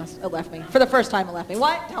about? It left me. For the first time, it left me.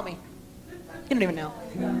 What? Tell me. You don't even know.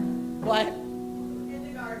 What? In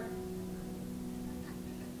the garden.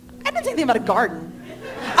 I didn't say anything about a garden.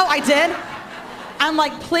 Oh, I did? I'm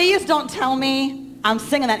like, please don't tell me I'm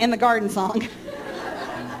singing that In the Garden song.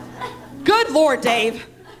 Good Lord, Dave.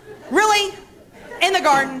 Really? In the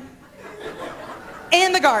garden.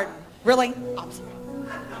 In the garden. Really? Oh, I'm sorry.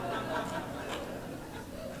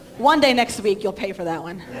 One day next week, you'll pay for that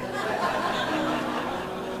one.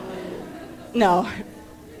 No.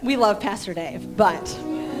 We love Pastor Dave, but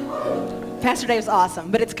Pastor Dave's awesome.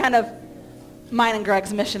 But it's kind of mine and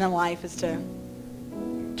Greg's mission in life is to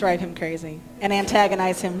drive him crazy and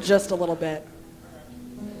antagonize him just a little bit.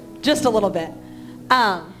 Just a little bit.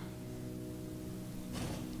 I'm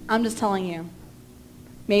just telling you,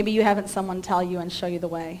 maybe you haven't someone tell you and show you the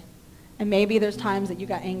way. And maybe there's times that you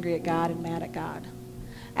got angry at God and mad at God.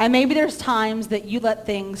 And maybe there's times that you let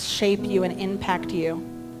things shape you and impact you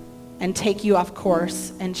and take you off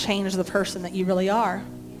course and change the person that you really are.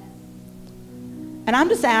 And I'm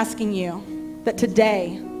just asking you that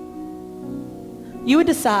today you would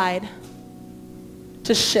decide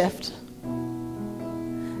to shift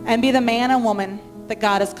and be the man and woman that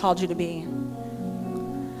God has called you to be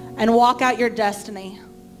and walk out your destiny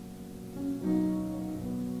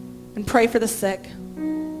and pray for the sick.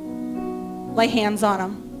 Lay hands on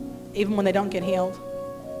them even when they don't get healed.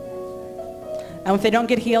 And if they don't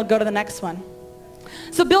get healed, go to the next one.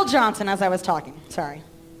 So Bill Johnson, as I was talking, sorry.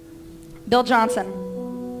 Bill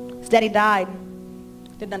Johnson, his daddy died.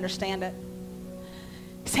 Didn't understand it.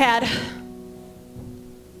 He's had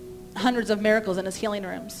hundreds of miracles in his healing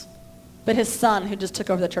rooms. But his son, who just took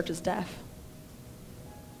over the church, is deaf.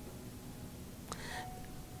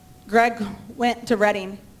 Greg went to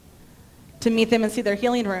Reading to meet them and see their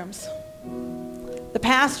healing rooms. The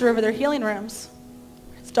pastor over their healing rooms,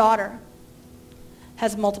 his daughter,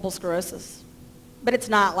 has multiple sclerosis. But it's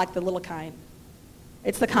not like the little kind.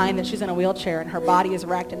 It's the kind that she's in a wheelchair and her body is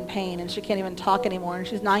racked in pain and she can't even talk anymore, and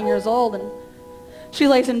she's 9 years old and she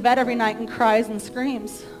lays in bed every night and cries and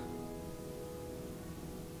screams.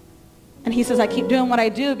 And he says, I keep doing what I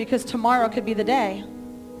do because tomorrow could be the day.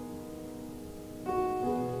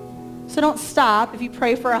 So don't stop. If you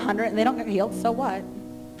pray for 100 and they don't get healed, so what?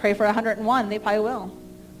 Pray for 101, they probably will.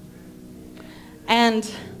 And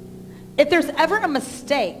if there's ever a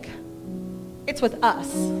mistake, it's with us.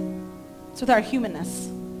 It's with our humanness,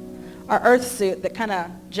 our earth suit that kind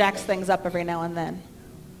of jacks things up every now and then.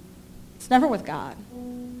 It's never with God.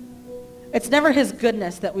 It's never his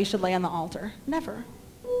goodness that we should lay on the altar. Never.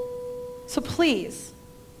 So please,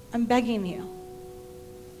 I'm begging you,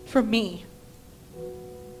 for me,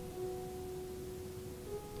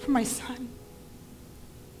 for my son,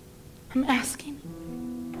 I'm asking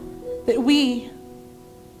that we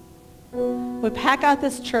would pack out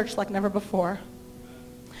this church like never before.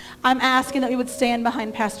 I'm asking that we would stand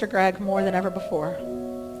behind Pastor Greg more than ever before.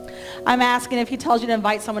 I'm asking if he tells you to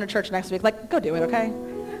invite someone to church next week, like, go do it, okay?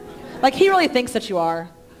 Like, he really thinks that you are.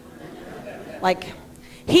 Like,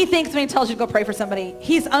 he thinks when he tells you to go pray for somebody,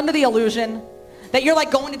 he's under the illusion that you're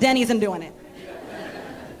like going to Denny's and doing it.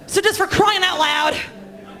 So just for crying out loud,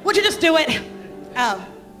 would you just do it?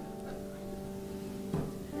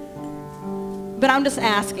 But I'm just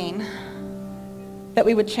asking that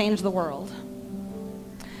we would change the world.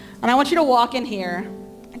 And I want you to walk in here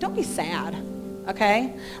and don't be sad,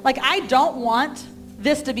 okay? Like, I don't want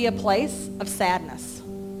this to be a place of sadness.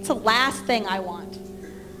 It's the last thing I want.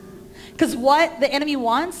 Because what the enemy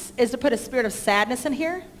wants is to put a spirit of sadness in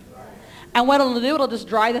here. And what it'll do, it'll just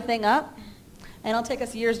dry the thing up. And it'll take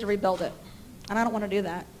us years to rebuild it. And I don't want to do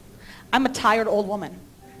that. I'm a tired old woman.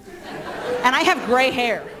 And I have gray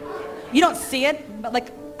hair. You don't see it, but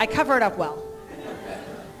like, I cover it up well.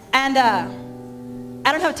 And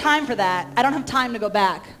I don't have time for that. I don't have time to go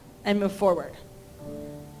back and move forward.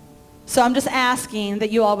 So I'm just asking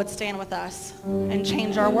that you all would stand with us and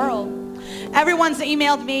change our world. Everyone's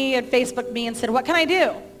emailed me and Facebooked me and said, what can I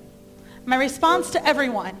do? My response to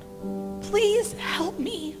everyone, please help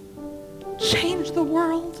me change the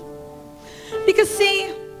world. Because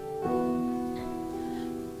see,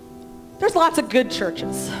 there's lots of good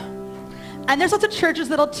churches. And there's lots of churches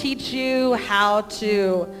that'll teach you how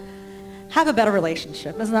to have a better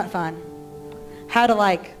relationship. Isn't that fun? How to,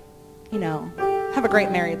 like, you know, have a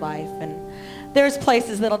great married life. And there's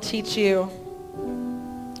places that'll teach you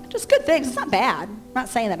just good things. It's not bad. I'm not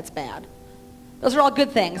saying that it's bad. Those are all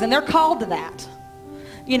good things, and they're called to that.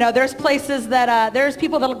 You know, there's places that, there's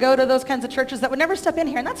people that'll go to those kinds of churches that would never step in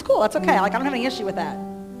here, and that's cool. That's okay. Like, I don't have any issue with that.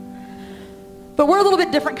 But we're a little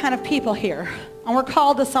bit different kind of people here, and we're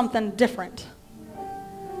called to something different.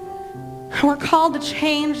 And we're called to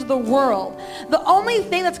change the world. The only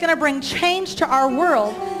thing that's going to bring change to our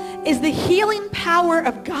world is the healing power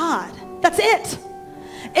of God. That's it.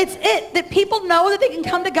 It's it, that people know that they can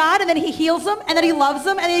come to God and that he heals them and that he loves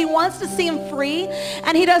them and that he wants to see them free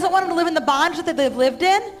and he doesn't want them to live in the bondage that they've lived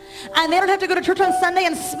in, and they don't have to go to church on Sunday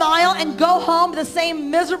and smile and go home to the same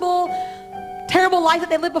miserable, terrible life that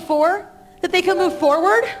they lived before, that they can move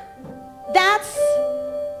forward. That's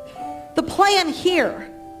the plan here,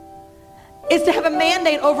 is to have a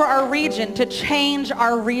mandate over our region to change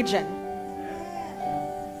our region.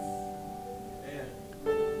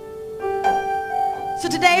 So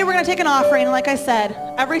today we're going to take an offering, and like I said,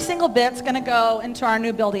 every single bit's going to go into our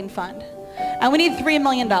new building fund. And we need $3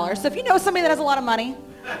 million. So if you know somebody that has a lot of money,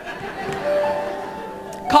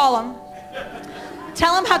 call them.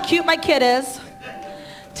 Tell them how cute my kid is.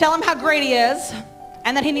 Tell him how great he is,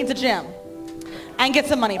 and that he needs a gym. And get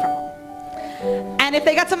some money from them. And if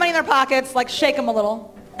they got some money in their pockets, like, shake them a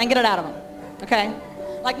little and get it out of them, okay?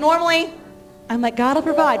 Like, normally, I'm like, God will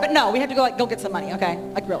provide. But no, we have to go get some money, okay?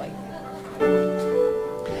 Like, really.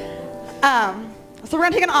 So we're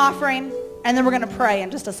going to take an offering, and then we're going to pray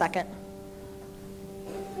in just a second.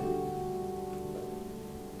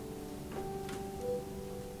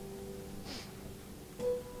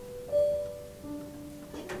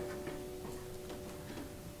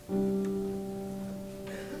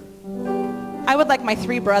 I would like my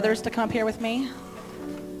 3 brothers to come up here with me.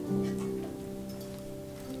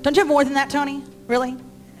 Don't you have more than that, Tony? Really?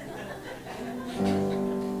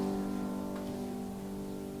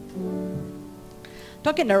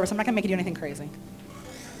 Don't get nervous. I'm not going to make you do anything crazy. I'm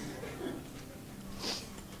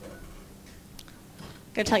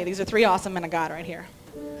going to tell you, these are 3 awesome men of God right here.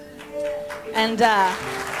 And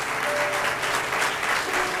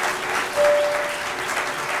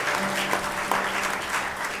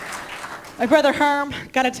my brother Herm,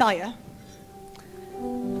 got to tell you.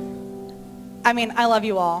 I mean, I love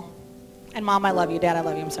you all. And Mom, I love you. Dad, I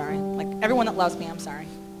love you. I'm sorry. Like, everyone that loves me, I'm sorry.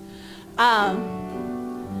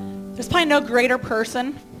 There's probably no greater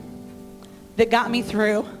person that got me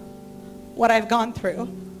through what I've gone through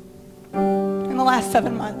in the last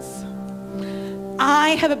 7 months,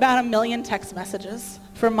 I have about 1 million text messages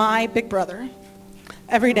from my big brother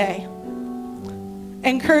every day,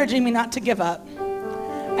 encouraging me not to give up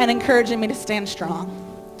and encouraging me to stand strong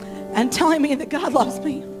and telling me that God loves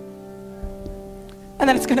me and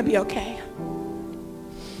that it's going to be okay.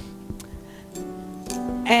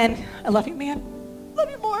 And I love you, man. I love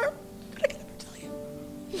you more. But I can never tell you.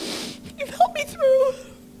 You've helped me through.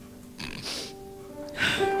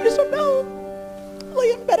 You just don't know. I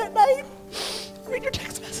lay in bed at night, read your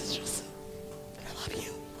text messages. I love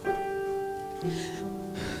you.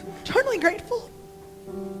 Eternally grateful.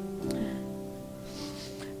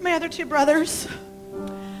 My other 2 brothers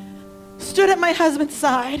stood at my husband's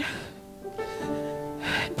side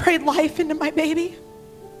and prayed life into my baby.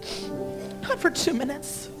 Not for 2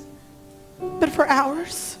 minutes, but for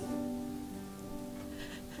hours.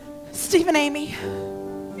 Steve and Amy,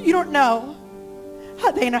 you don't know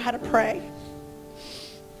how they know how to pray.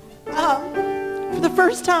 For the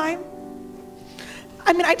first time,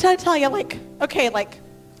 I mean, I tell you, like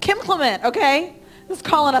Kim Clement, okay, is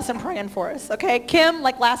calling us and praying for us, okay? Kim,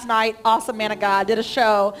 like last night, awesome man of God, did a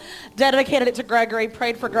show, dedicated it to Gregory,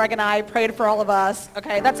 prayed for Greg and I, prayed for all of us,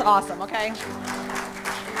 okay? That's awesome, okay?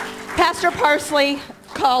 Pastor Parsley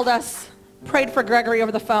called us, prayed for Gregory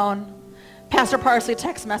over the phone. Pastor Parsley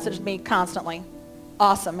text messaged me constantly.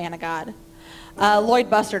 Awesome man of God. Lloyd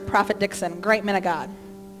Bustard, Prophet Dixon, great man of God.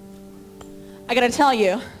 I gotta tell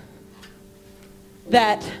you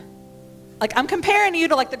that, like, I'm comparing you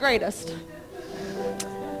to like the greatest,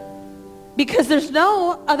 because there's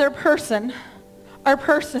no other person or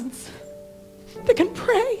persons that can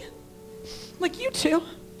pray like you two.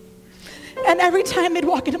 And every time they'd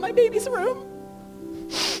walk into my baby's room,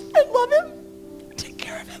 I'd love him, take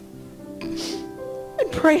care of him,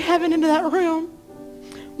 and pray heaven into that room.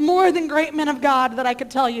 More than great men of God that I could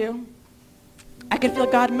tell you. I could feel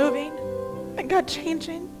God moving and God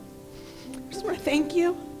changing. I just want to thank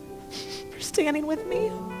you for standing with me,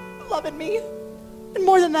 loving me, and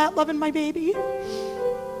more than that, loving my baby.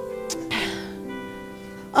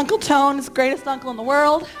 Uncle Tone is the greatest uncle in the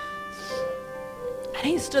world. And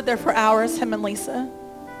he stood there for hours, him and Lisa,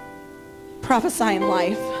 prophesying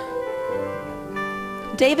life.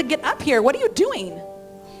 David, get up here. What are you doing?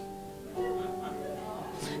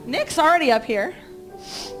 Nick's already up here.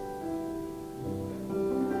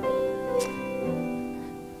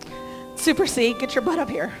 Super C, get your butt up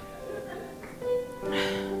here.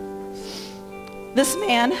 This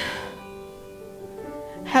man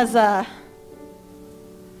has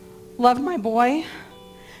loved my boy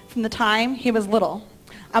from the time he was little.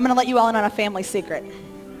 I'm going to let you all in on a family secret.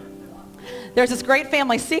 There's this great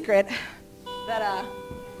family secret that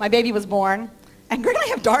my baby was born, and Greg and I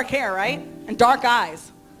have dark hair, right? And dark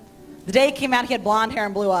eyes. The day he came out, he had blonde hair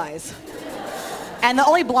and blue eyes. And the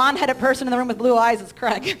only blonde-headed person in the room with blue eyes is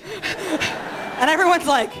Craig. And everyone's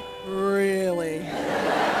like, really?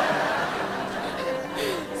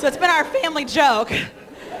 So it's been our family joke.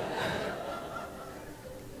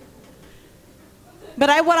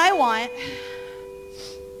 But what I want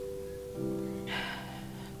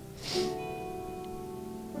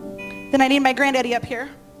then I need my granddaddy up here.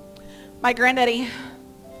 My granddaddy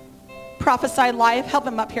prophesied life. Help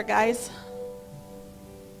him up here, guys.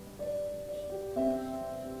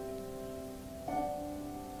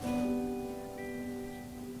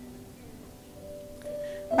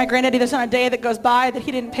 My granddaddy, there's not a day that goes by that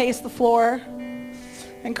he didn't pace the floor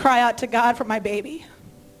and cry out to God for my baby.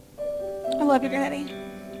 I love you, Granddaddy.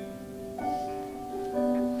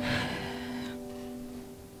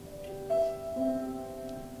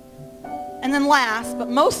 And then last, but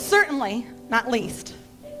most certainly not least,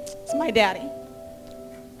 is my daddy.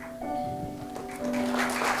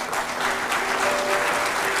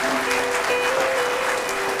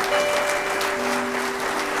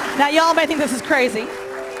 Now, y'all may think this is crazy.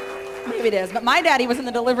 Maybe it is. But my daddy was in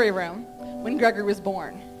the delivery room when Gregory was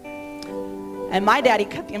born. And my daddy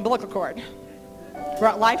cut the umbilical cord,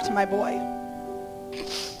 brought life to my boy.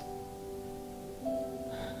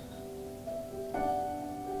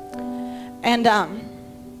 And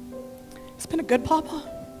it's been a good papa.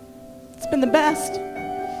 It's been the best.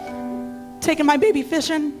 Taking my baby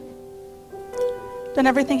fishing, done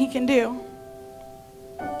everything he can do.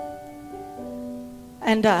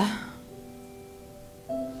 And I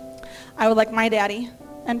would like my daddy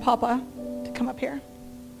and Papa to come up here.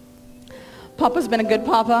 Papa's been a good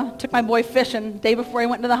papa. Took my boy fishing the day before he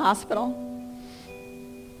went to the hospital.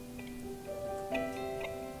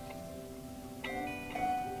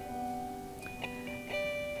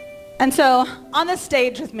 And so on this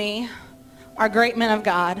stage with me are great men of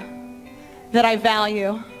God that I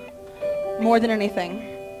value more than anything.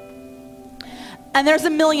 And there's a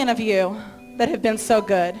million of you that have been so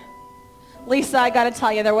good. Lisa, I got to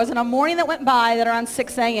tell you, there wasn't a morning that went by that around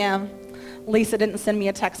 6 a.m. Lisa didn't send me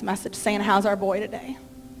a text message saying, how's our boy today?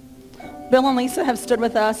 Bill and Lisa have stood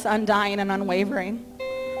with us undying and unwavering.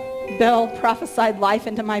 Bill prophesied life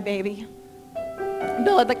into my baby.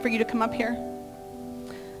 Bill, I'd like for you to come up here.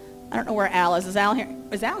 I don't know where Al is. Is Al here?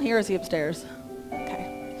 Is Al here or is he upstairs? Okay.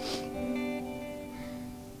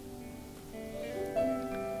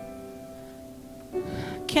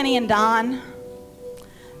 Kenny and Don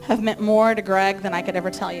have meant more to Greg than I could ever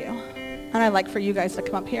tell you. And I'd like for you guys to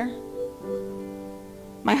come up here.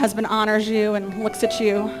 My husband honors you and looks at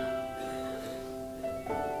you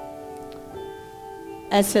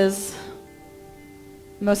as his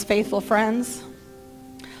most faithful friends.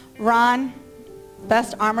 Ron,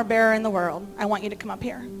 best armor bearer in the world, I want you to come up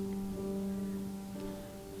here.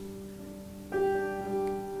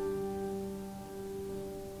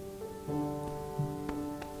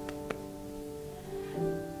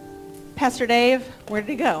 Pastor Dave, where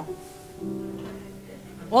did he go?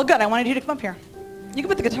 Well, good, I wanted you to come up here. You can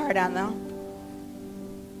put the guitar down, though.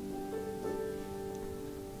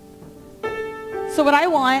 So what I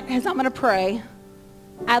want is I'm going to pray.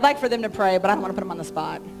 I'd like for them to pray, but I don't want to put them on the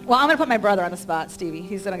spot. Well, I'm going to put my brother on the spot, Stevie.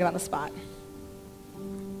 He's going to get on the spot.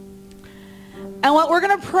 And what we're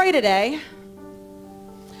going to pray today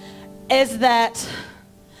is that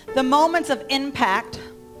the moments of impact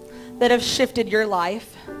that have shifted your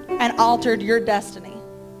life and altered your destiny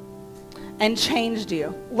and changed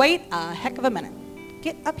you. Wait a heck of a minute.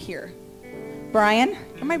 Get up here. Brian,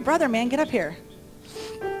 you're my brother, man. Get up here.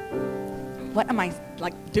 What am I,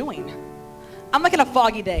 doing? I'm in a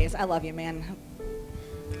foggy days. I love you, man.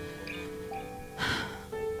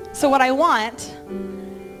 So what I want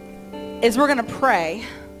is we're going to pray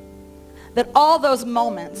that all those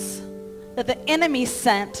moments that the enemy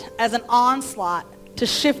sent as an onslaught to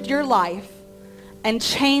shift your life and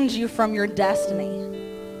change you from your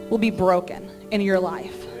destiny will be broken in your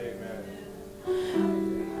life.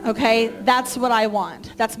 Okay? That's what I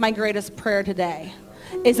want. That's my greatest prayer today,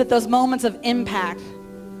 is that those moments of impact.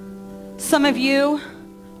 Some of you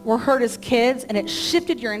were hurt as kids and it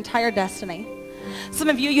shifted your entire destiny. Some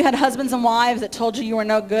of you had husbands and wives that told you you were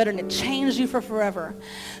no good and it changed you for forever.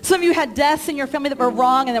 Some of you had deaths in your family that were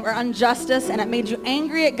wrong and that were injustice and it made you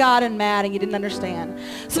angry at God and mad and you didn't understand.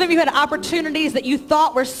 Some of you had opportunities that you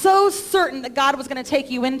thought were so certain that God was going to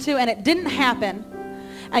take you into and it didn't happen,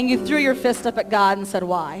 and you threw your fist up at God and said,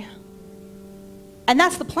 why? And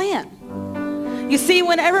that's the plan. You see,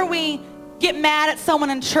 whenever we get mad at someone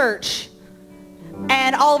in church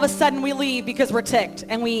and all of a sudden we leave because we're ticked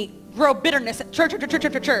and we grow bitterness at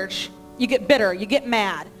church, you get bitter, you get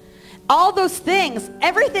mad. All those things,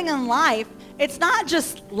 everything in life,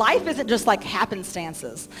 life isn't just like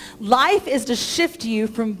happenstances. Life is to shift you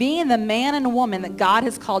from being the man and woman that God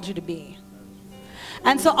has called you to be.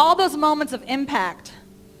 And so all those moments of impact,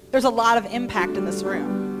 there's a lot of impact in this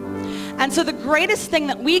room. And so the greatest thing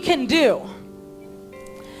that we can do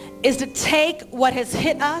is to take what has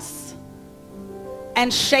hit us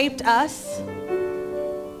and shaped us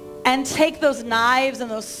and take those knives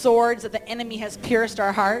and those swords that the enemy has pierced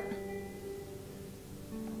our heart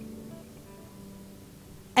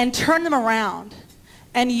and turn them around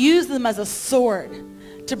and use them as a sword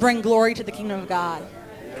to bring glory to the kingdom of God.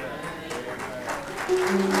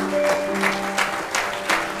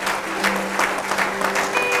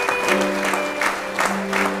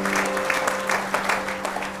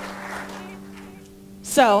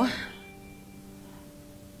 So,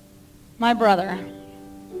 my brother,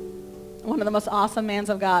 one of the most awesome man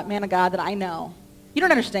of God that I know. You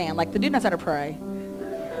don't understand. The dude knows how to pray.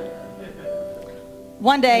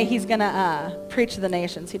 One day, he's going to preach to the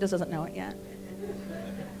nations. He just doesn't know it yet.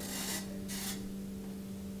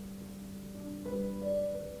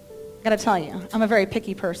 I got to tell you, I'm a very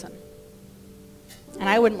picky person. And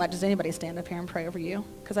I wouldn't let just anybody stand up here and pray over you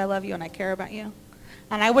because I love you and I care about you.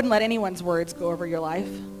 And I wouldn't let anyone's words go over your life.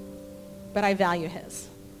 But I value his.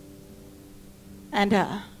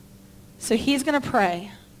 And so he's going to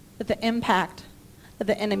pray that the impact that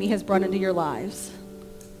the enemy has brought into your lives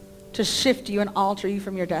to shift you and alter you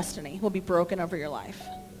from your destiny will be broken over your life.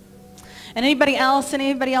 And anybody else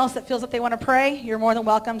that feels that they want to pray, you're more than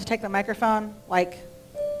welcome to take the microphone. Like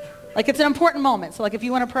it's an important moment. So if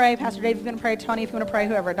you want to pray, Pastor Dave, if you want to pray, Tony, if you want to pray,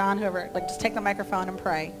 whoever, Don, whoever, just take the microphone and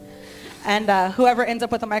pray. And whoever ends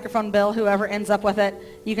up with the microphone, Bill, whoever ends up with it,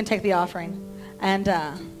 you can take the offering. And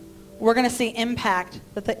we're going to see impact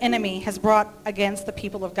that the enemy has brought against the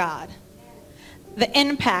people of God. the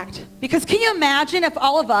impact. Because can you imagine if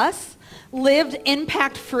all of us lived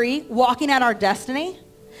impact-free, walking out our destiny?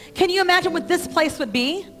 Can you imagine what this place would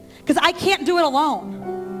be? Because I can't do it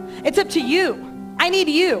alone. It's up to you. I need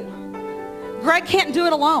you. Greg can't do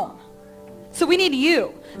it alone. So we need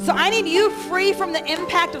you. So I need you free from the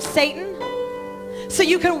impact of Satan so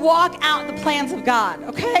you can walk out the plans of God,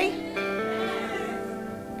 okay?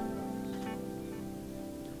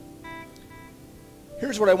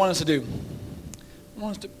 Here's what I want us to do. I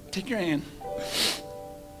want us to take your hand.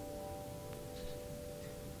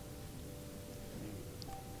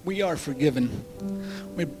 We are forgiven.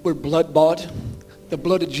 We're blood bought. The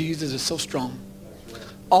blood of Jesus is so strong.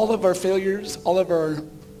 All of our failures, all of our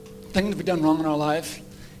things we've done wrong in our life,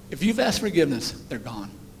 if you've asked forgiveness, they're gone.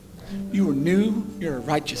 You are new, you're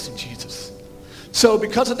righteous in Jesus. So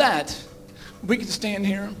because of that, we can stand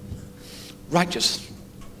here righteous,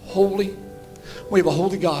 holy. We have a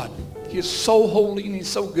holy God. He is so holy and he's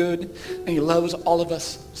so good and he loves all of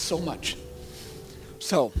us so much.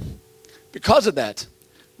 So because of that,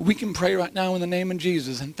 we can pray right now in the name of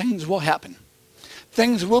Jesus and things will happen.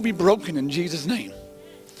 Things will be broken in Jesus' name.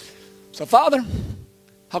 So Father,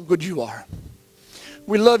 how good you are.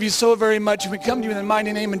 We love you so very much and we come to you in the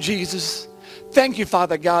mighty name of Jesus. Thank you,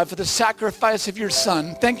 Father God, for the sacrifice of your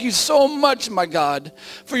Son. Thank you so much, my God,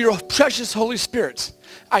 for your precious Holy Spirit.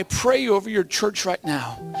 I pray over your church right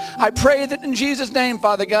now. I pray that in Jesus' name,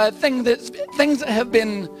 Father God, things that have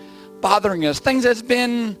been bothering us, things that's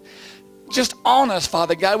been just on us,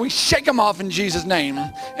 Father God, we shake them off in Jesus' name.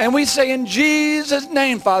 And we say in Jesus'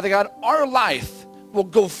 name, Father God, our life will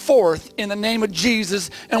go forth in the name of Jesus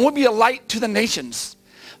and we'll be a light to the nations.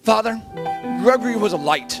 Father, Gregory was a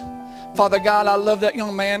light. Father God, I love that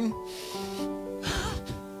young man.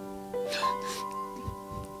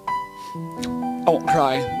 I won't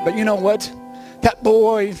cry, but you know what? That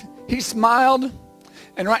boy, he smiled,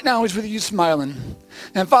 and right now he's with you smiling.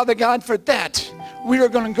 And Father God, for that, we are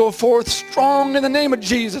going to go forth strong in the name of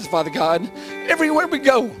Jesus, Father God. Everywhere we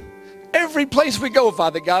go, every place we go,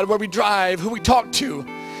 Father God, where we drive, who we talk to,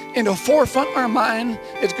 in the forefront of our mind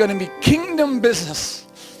is going to be kingdom business.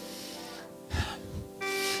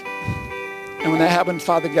 And when that happens,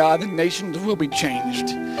 Father God, the nations will be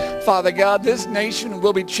changed. Father God, this nation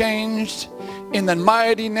will be changed in the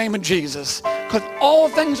mighty name of Jesus. Because all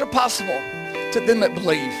things are possible to them that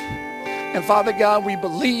believe. And Father God, we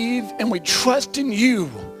believe and we trust in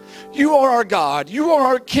you. You are our God. You are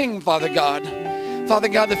our King, Father God. Father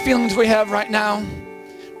God, the feelings we have right now,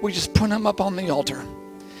 we just put them up on the altar.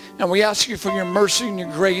 And we ask you for your mercy and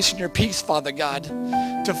your grace and your peace, Father God,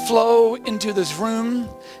 to flow into this room.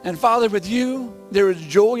 And Father, with you, there is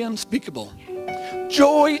joy unspeakable.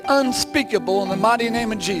 Joy unspeakable in the mighty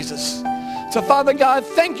name of Jesus. So Father God,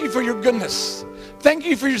 thank you for your goodness. Thank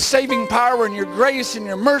you for your saving power and your grace and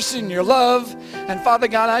your mercy and your love. And Father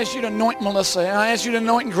God, I ask you to anoint Melissa. And I ask you to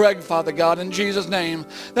anoint Greg, Father God, in Jesus' name.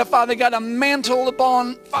 That Father God, a mantle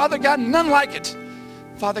upon, Father God, none like it.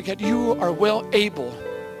 Father God, you are well able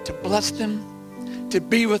to bless them, to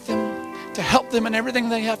be with them, to help them in everything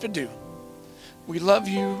they have to do. We love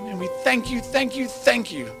you and we thank you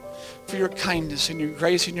for your kindness and your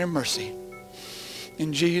grace and your mercy.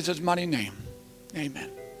 In Jesus' mighty name, amen.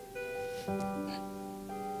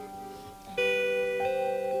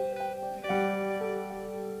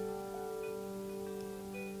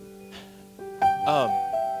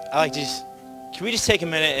 Can we just take a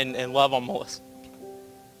minute and love on Melissa?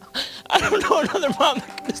 I don't know another mom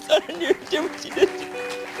that could have stood in here and did what she did.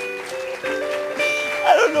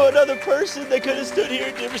 I don't know another person that could have stood here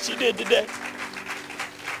and did what she did today.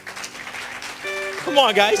 Come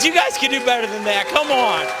on, guys. You guys can do better than that. Come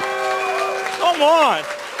on. Come on.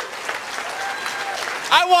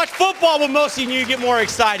 I watch football, but most of you get more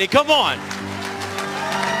excited. Come on.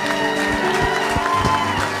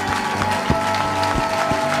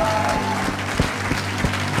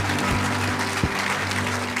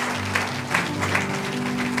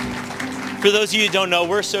 For those of you who don't know,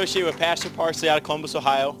 we're associated with Pastor Parsley out of Columbus,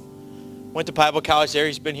 Ohio. Went to Bible college there.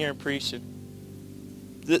 He's been here and preached.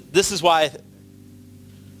 This is why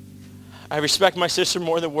I respect my sister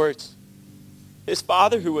more than words. His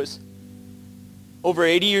father, who was over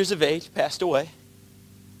 80 years of age, passed away.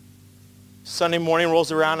 Sunday morning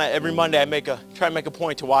rolls around. Every Monday I try to make a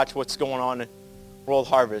point to watch what's going on in World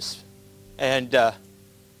Harvest. And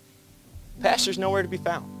pastor's nowhere to be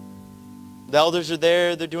found. The elders are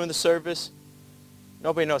there. They're doing the service.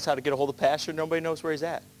 Nobody knows how to get a hold of pastor. Nobody knows where he's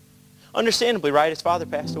at. Understandably, right? His father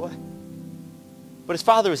passed away. But his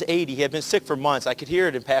father was 80. He had been sick for months. I could hear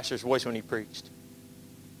it in pastor's voice when he preached.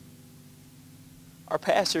 Our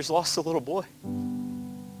pastor's lost a little boy.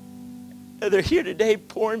 And they're here today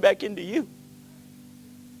pouring back into you.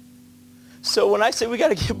 So when I say we got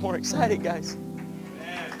to get more excited, guys,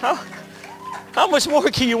 how much more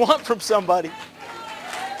can you want from somebody?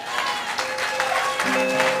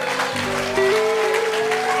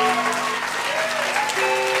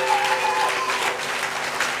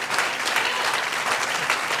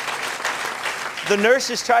 The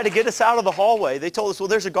nurses tried to get us out of the hallway. They told us, well,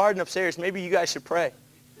 there's a garden upstairs. Maybe you guys should pray.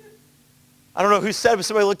 I don't know who said it, but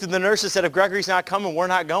somebody looked at the nurse and said, if Gregory's not coming, we're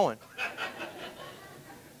not going.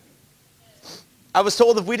 I was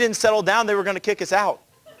told if we didn't settle down, they were going to kick us out.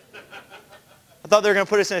 I thought they were going to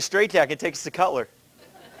put us in a straitjacket and take us to Cutler.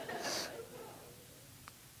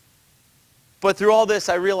 But through all this,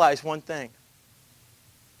 I realized one thing.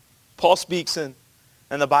 Paul speaks in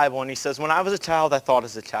the Bible, and he says, when I was a child, I thought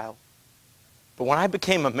as a child. But when I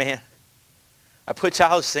became a man, I put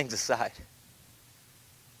childish things aside.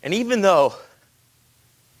 And even though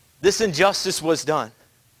this injustice was done,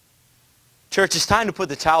 church, it's time to put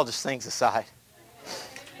the childish things aside.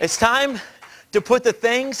 It's time to put the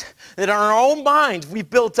things that in our own minds we've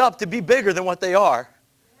built up to be bigger than what they are.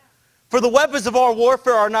 For the weapons of our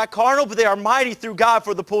warfare are not carnal, but they are mighty through God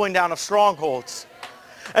for the pulling down of strongholds.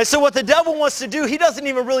 And so what the devil wants to do, he doesn't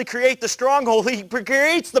even really create the stronghold. He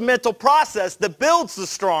creates the mental process that builds the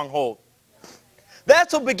stronghold.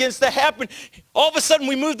 That's what begins to happen. All of a sudden,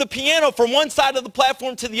 we move the piano from one side of the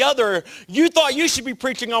platform to the other. You thought you should be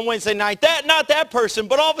preaching on Wednesday night. Not that person.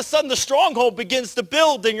 But all of a sudden, the stronghold begins to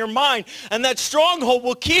build in your mind. And that stronghold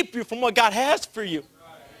will keep you from what God has for you.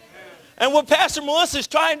 And what Pastor Melissa is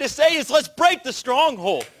trying to say is, let's break the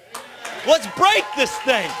stronghold. Let's break this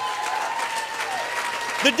thing.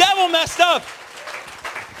 The devil messed up.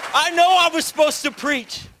 I know I was supposed to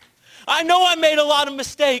preach. I know I made a lot of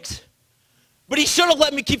mistakes. But he should have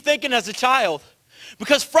let me keep thinking as a child.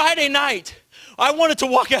 Because Friday night, I wanted to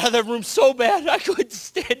walk out of that room so bad, I couldn't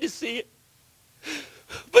stand to see it.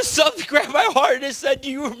 But something grabbed my heart and said, do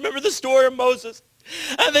you remember the story of Moses?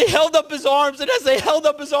 And they held up his arms, and as they held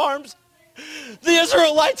up his arms, the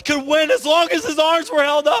Israelites could win as long as his arms were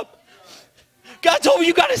held up. God told me,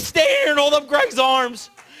 you got to stay here and hold up Greg's arms.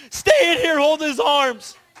 Stay in here and hold his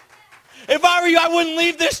arms. If I were you, I wouldn't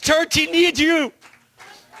leave this church. He needs you.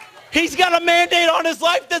 He's got a mandate on his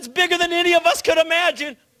life that's bigger than any of us could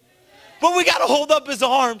imagine. But we got to hold up his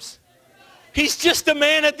arms. He's just a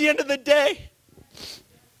man at the end of the day.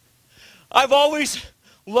 I've always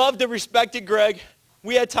loved and respected Greg.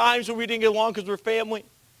 We had times when we didn't get along because we're family.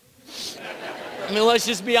 I mean, let's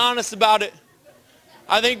just be honest about it.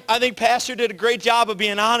 I think Pastor did a great job of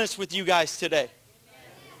being honest with you guys today.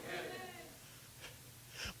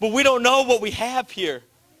 But we don't know what we have here.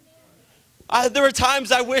 There were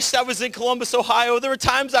times I wished I was in Columbus, Ohio. There were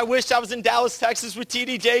times I wished I was in Dallas, Texas with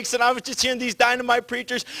T.D. Jakes, and I was just hearing these dynamite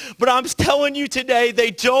preachers. But I'm telling you today,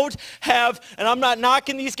 they don't have, and I'm not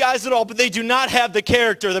knocking these guys at all, but they do not have the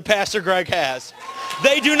character that Pastor Greg has.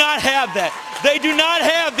 They do not have that. They do not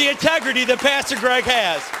have the integrity that Pastor Greg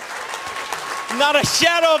has. Not a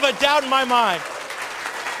shadow of a doubt in my mind.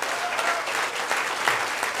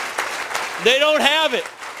 They don't have it.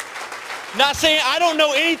 Not saying I don't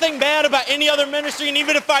know anything bad about any other ministry, and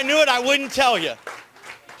even if I knew it, I wouldn't tell you.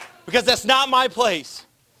 Because that's not my place.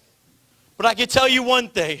 But I can tell you one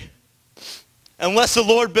thing. Unless the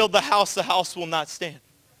Lord build the house will not stand.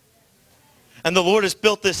 And the Lord has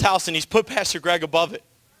built this house, and he's put Pastor Greg above it.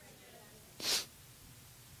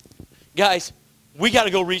 Guys, we got to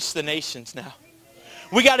go reach the nations now.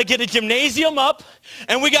 We got to get a gymnasium up,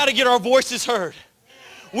 and we got to get our voices heard.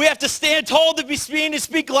 We have to stand tall to be seen and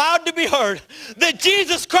speak loud to be heard. That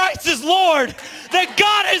Jesus Christ is Lord. That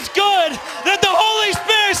God is good. That the Holy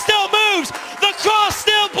Spirit still moves. The cross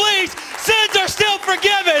still bleeds. Sins are still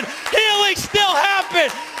forgiven. Healing still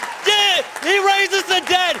happens. He raises the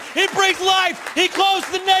dead. He brings life. He clothes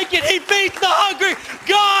the naked. He feeds the hungry.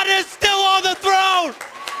 God is still on the throne.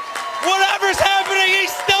 Whatever's happening,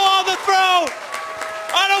 he's still on the throne.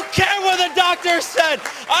 I don't care what the doctor said.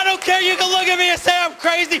 I don't care. You can look at me and say I'm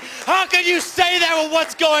crazy. How can you say that with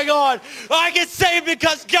what's going on? I can say it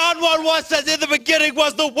because John 1:1 says, in the beginning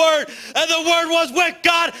was the Word, and the Word was with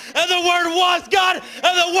God, and the Word was God,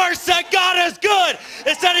 and the Word said God is good.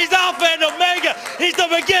 It said he's Alpha and Omega. He's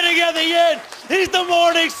the beginning and the end. He's the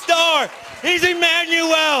morning star. He's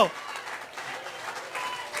Emmanuel.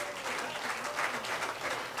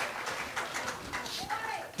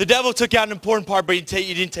 The devil took out an important part, but he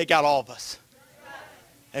didn't take out all of us.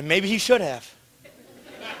 And maybe he should have.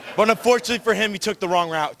 But unfortunately for him, he took the wrong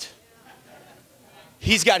route.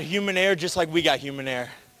 He's got human air just like we got human air.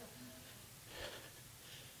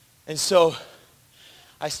 And so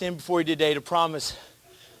I stand before you today to promise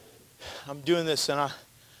I'm doing this, and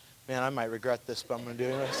man, I might regret this, but I'm going to do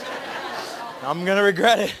this. I'm going to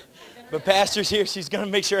regret it. But Pastor's here. She's going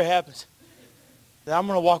to make sure it happens. That I'm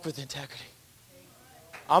going to walk with integrity.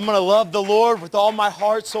 I'm going to love the Lord with all my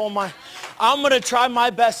heart, soul, and mind. I'm going to try my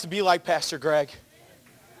best to be like Pastor Greg.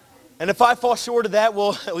 And if I fall short of that,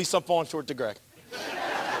 well, at least I'm falling short to Greg.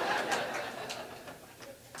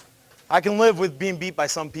 I can live with being beat by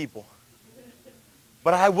some people.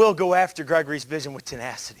 But I will go after Gregory's vision with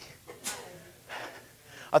tenacity.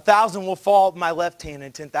 1,000 will fall at my left hand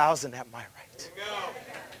and 10,000 at my right.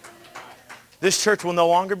 This church will no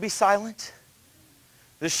longer be silent.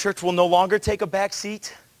 This church will no longer take a back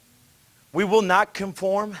seat. We will not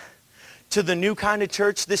conform to the new kind of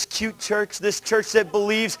church, this cute church, this church that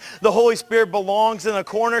believes the Holy Spirit belongs in a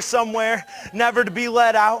corner somewhere, never to be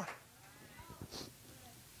let out.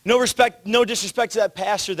 No disrespect to that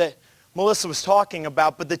pastor that Melissa was talking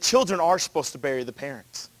about, but the children are supposed to bury the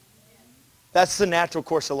parents. That's the natural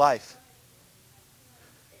course of life.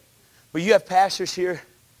 But you have pastors here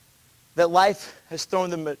that life has thrown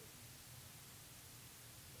them a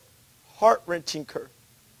heart-wrenching curve.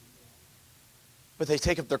 But they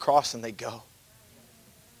take up their cross and they go.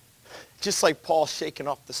 Just like Paul shaking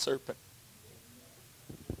off the serpent.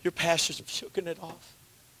 Your pastors have shaken it off.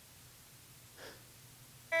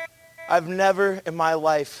 I've never in my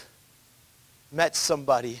life met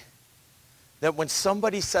somebody that when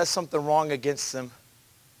somebody says something wrong against them,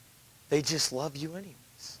 they just love you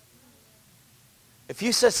anyways. If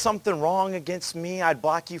you said something wrong against me, I'd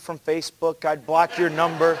block you from Facebook. I'd block your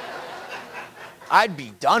number. I'd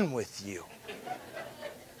be done with you.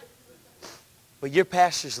 But your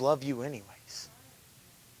pastors love you anyways.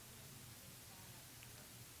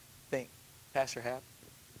 Think, Pastor Hap?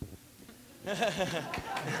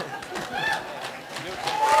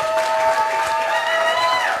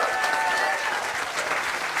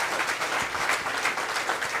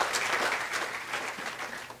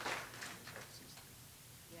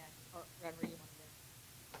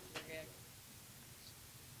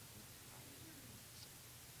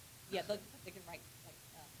 Yeah, they can write like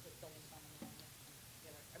the building on the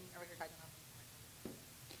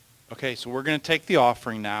Okay, so we're going to take the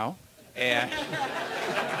offering now. And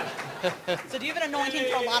So do you have an anointing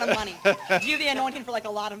for a lot of money? Do you have the anointing for like a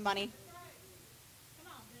lot of money?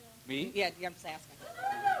 me? Yeah, I'm just asking.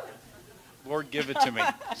 Lord, give it to me.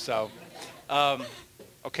 So,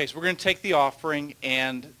 okay, so we're going to take the offering,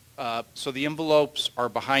 and so the envelopes are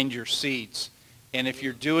behind your seats. And if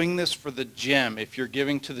you're doing this for the gym, if you're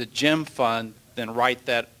giving to the gym fund, then write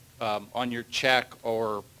that on your check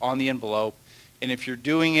or on the envelope. And if you're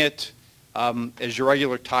doing it as your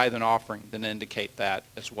regular tithe and offering, then indicate that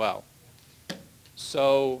as well.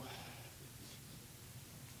 So,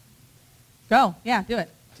 Go. Yeah, do it.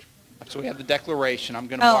 so we have the declaration. I'm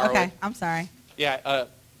going to borrow okay. it. I'm sorry. Yeah,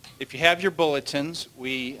 if you have your bulletins,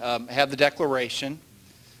 we have the declaration.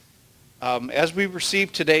 As we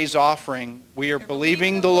receive today's offering, we are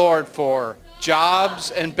believing the Lord for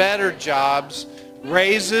jobs and better jobs,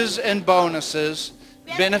 raises and bonuses,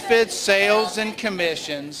 benefits, sales and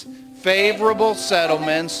commissions, favorable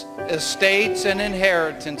settlements, estates and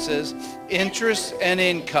inheritances, interest and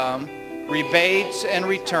income, rebates and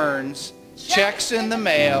returns, checks in the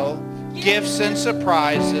mail, gifts and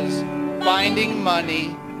surprises, finding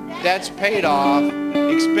money, debts paid off,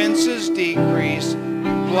 expenses decrease,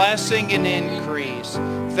 blessing and increase.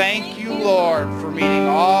 Thank you, Lord, for meeting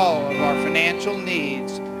all of our financial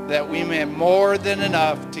needs, that we may have more than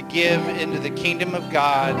enough to give into the kingdom of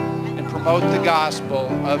God and promote the gospel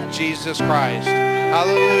of Jesus Christ.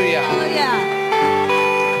 Hallelujah. Hallelujah.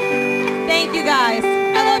 Thank you, guys.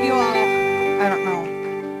 I love you all. I don't know.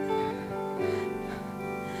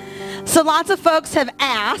 So lots of folks have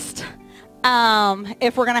asked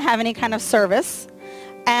if we're going to have any kind of service.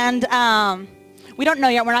 And we don't know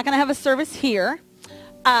yet. We're not going to have a service here.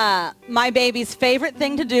 My baby's favorite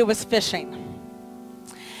thing to do was fishing.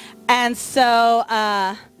 And so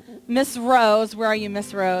Miss Rose, where are you,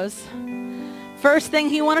 Miss Rose? First thing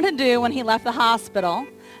he wanted to do when he left the hospital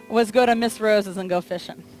was go to Miss Rose's and go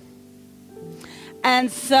fishing.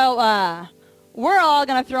 And so we're all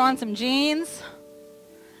going to throw on some jeans,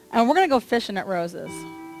 and we're going to go fishing at Rose's.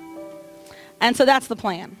 And so that's the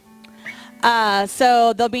plan.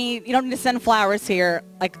 So there'll be, you don't need to send flowers here.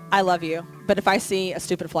 Like, I love you. But if I see a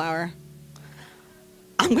stupid flower,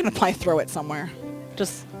 I'm going to probably throw it somewhere.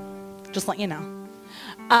 Just let you know.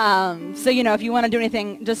 So, you know, if you want to do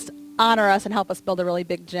anything, just honor us and help us build a really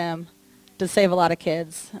big gym to save a lot of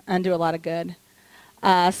kids and do a lot of good.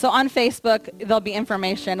 So on Facebook, there'll be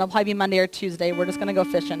information. It'll probably be Monday or Tuesday. We're just going to go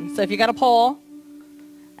fishing. So if you got a pole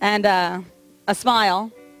and a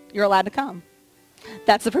smile, you're allowed to come.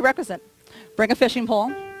 That's the prerequisite. Bring a fishing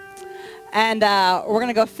pole. And we're going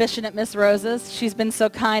to go fishing at Miss Rose's. She's been so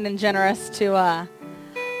kind and generous to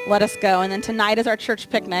let us go. And then tonight is our church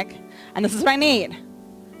picnic. And this is what I need.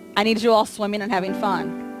 I need you all swimming and having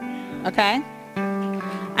fun. Okay?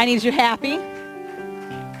 I need you happy.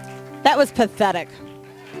 That was pathetic.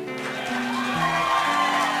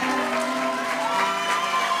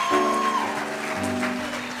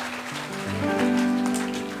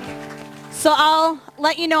 So I'll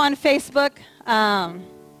let you know on Facebook.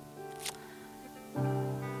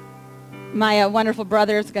 My wonderful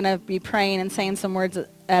brother is going to be praying and saying some words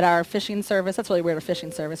at our fishing service. That's really weird, a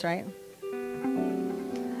fishing service, right?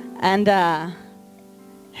 And our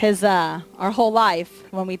whole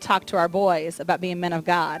life, when we talk to our boys about being men of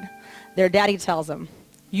God, their daddy tells them,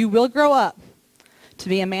 you will grow up to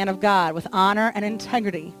be a man of God with honor and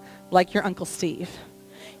integrity like your Uncle Steve.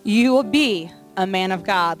 You will be a man of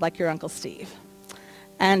God like your Uncle Steve.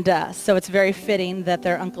 And so it's very fitting that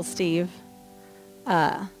their Uncle Steve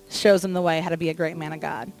shows them the way how to be a great man of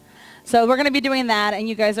God. So we're going to be doing that, and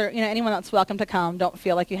you guys are, anyone that's welcome to come. Don't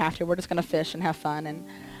feel like you have to. We're just going to fish and have fun.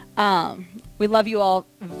 And we love you all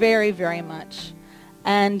very, very much.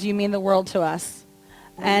 And you mean the world to us.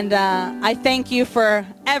 And I thank you for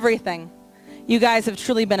everything. You guys have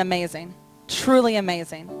truly been amazing. Truly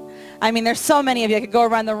amazing. I mean, there's so many of you. I could go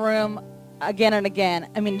around the room again and again.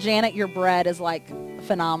 I mean, Janet, your bread is like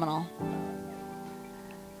phenomenal.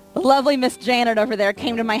 The lovely Miss Janet over there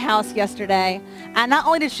came to my house yesterday, and not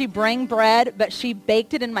only did she bring bread, but she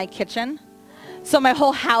baked it in my kitchen. So my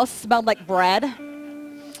whole house smelled like bread,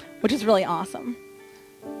 which is really awesome.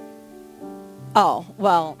 Oh,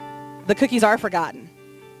 well, the cookies are forgotten.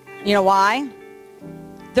 You know why?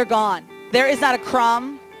 They're gone. There is not a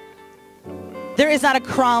crumb. There is not a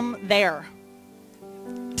crumb there.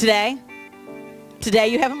 Today? Today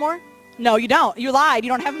you have more? No, you don't. You lied. You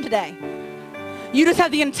don't have them today. You just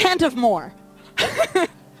have the intent of more.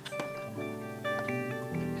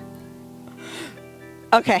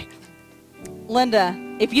 Okay. Linda,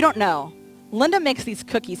 if you don't know, Linda makes these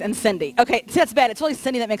cookies, and Cindy. Okay, see, that's bad. It's really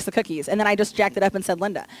Cindy that makes the cookies, and then I just jacked it up and said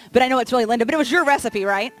Linda. But I know it's really Linda, but it was your recipe,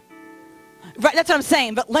 right? Right, that's what I'm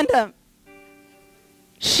saying. But Linda,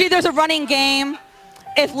 there's a running game.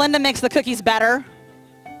 If Linda makes the cookies better,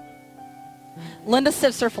 Linda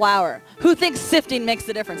sifts her flour. Who thinks sifting makes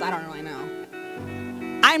the difference? I don't really know.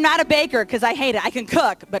 I'm not a baker because I hate it. I can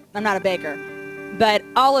cook, but I'm not a baker. But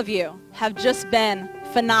all of you have just been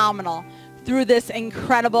phenomenal through this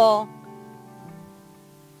incredible,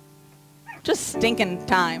 just stinking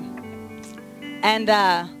time. And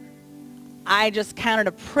I just count it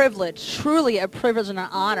a privilege, truly a privilege and an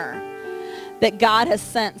honor, that God has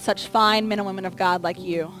sent such fine men and women of God like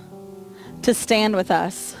you to stand with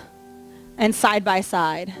us and side by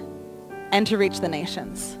side and to reach the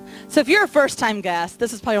nations. So if you're a first-time guest,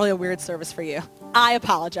 this is probably a weird service for you. I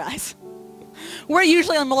apologize. We're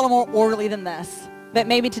usually a little more orderly than this, but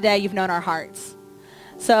maybe today you've known our hearts.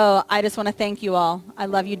 So I just want to thank you all. I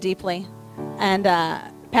love you deeply. And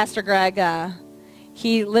Pastor Greg,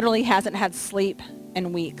 he literally hasn't had sleep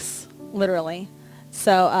in weeks, literally.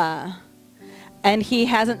 So, and he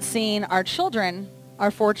hasn't seen our children, our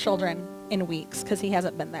 4 children, in weeks because he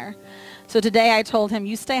hasn't been there. So today I told him,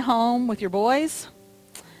 you stay home with your boys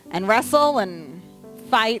and wrestle and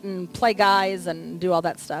fight and play guys and do all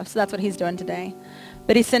that stuff. So that's what he's doing today.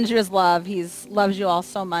 But he sends you his love. He loves you all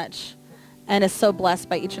so much and is so blessed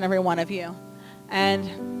by each and every one of you.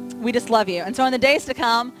 And we just love you. And so in the days to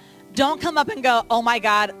come, don't come up and go, oh my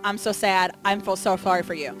God, I'm so sad. I'm so sorry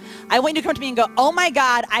for you. I want you to come to me and go, oh my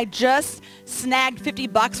God, I just snagged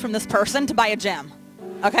 $50 from this person to buy a gym.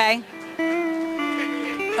 Okay?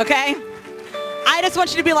 Okay? I just want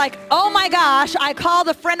you to be like, oh my gosh, I called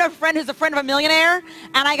a friend of a friend who's a friend of a millionaire,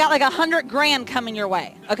 and I got like $100,000 coming your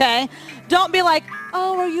way, okay? Don't be like,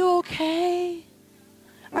 oh, are you okay?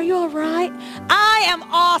 Are you all right? I am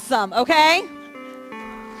awesome, okay?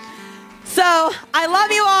 So I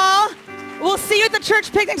love you all. We'll see you at the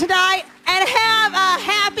church picnic tonight, and have a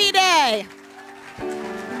happy day.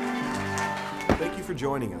 Thank you for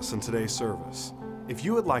joining us in today's service. If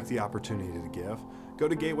you would like the opportunity to give, go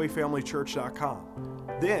to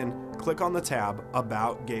gatewayfamilychurch.com. Then click on the tab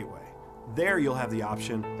About Gateway. There you'll have the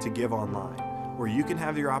option to give online, where you can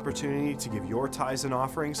have your opportunity to give your tithes and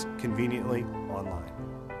offerings conveniently online.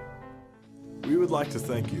 We would like to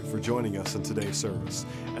thank you for joining us in today's service.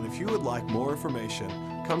 And if you would like more information,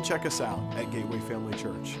 come check us out at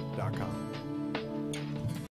gatewayfamilychurch.com.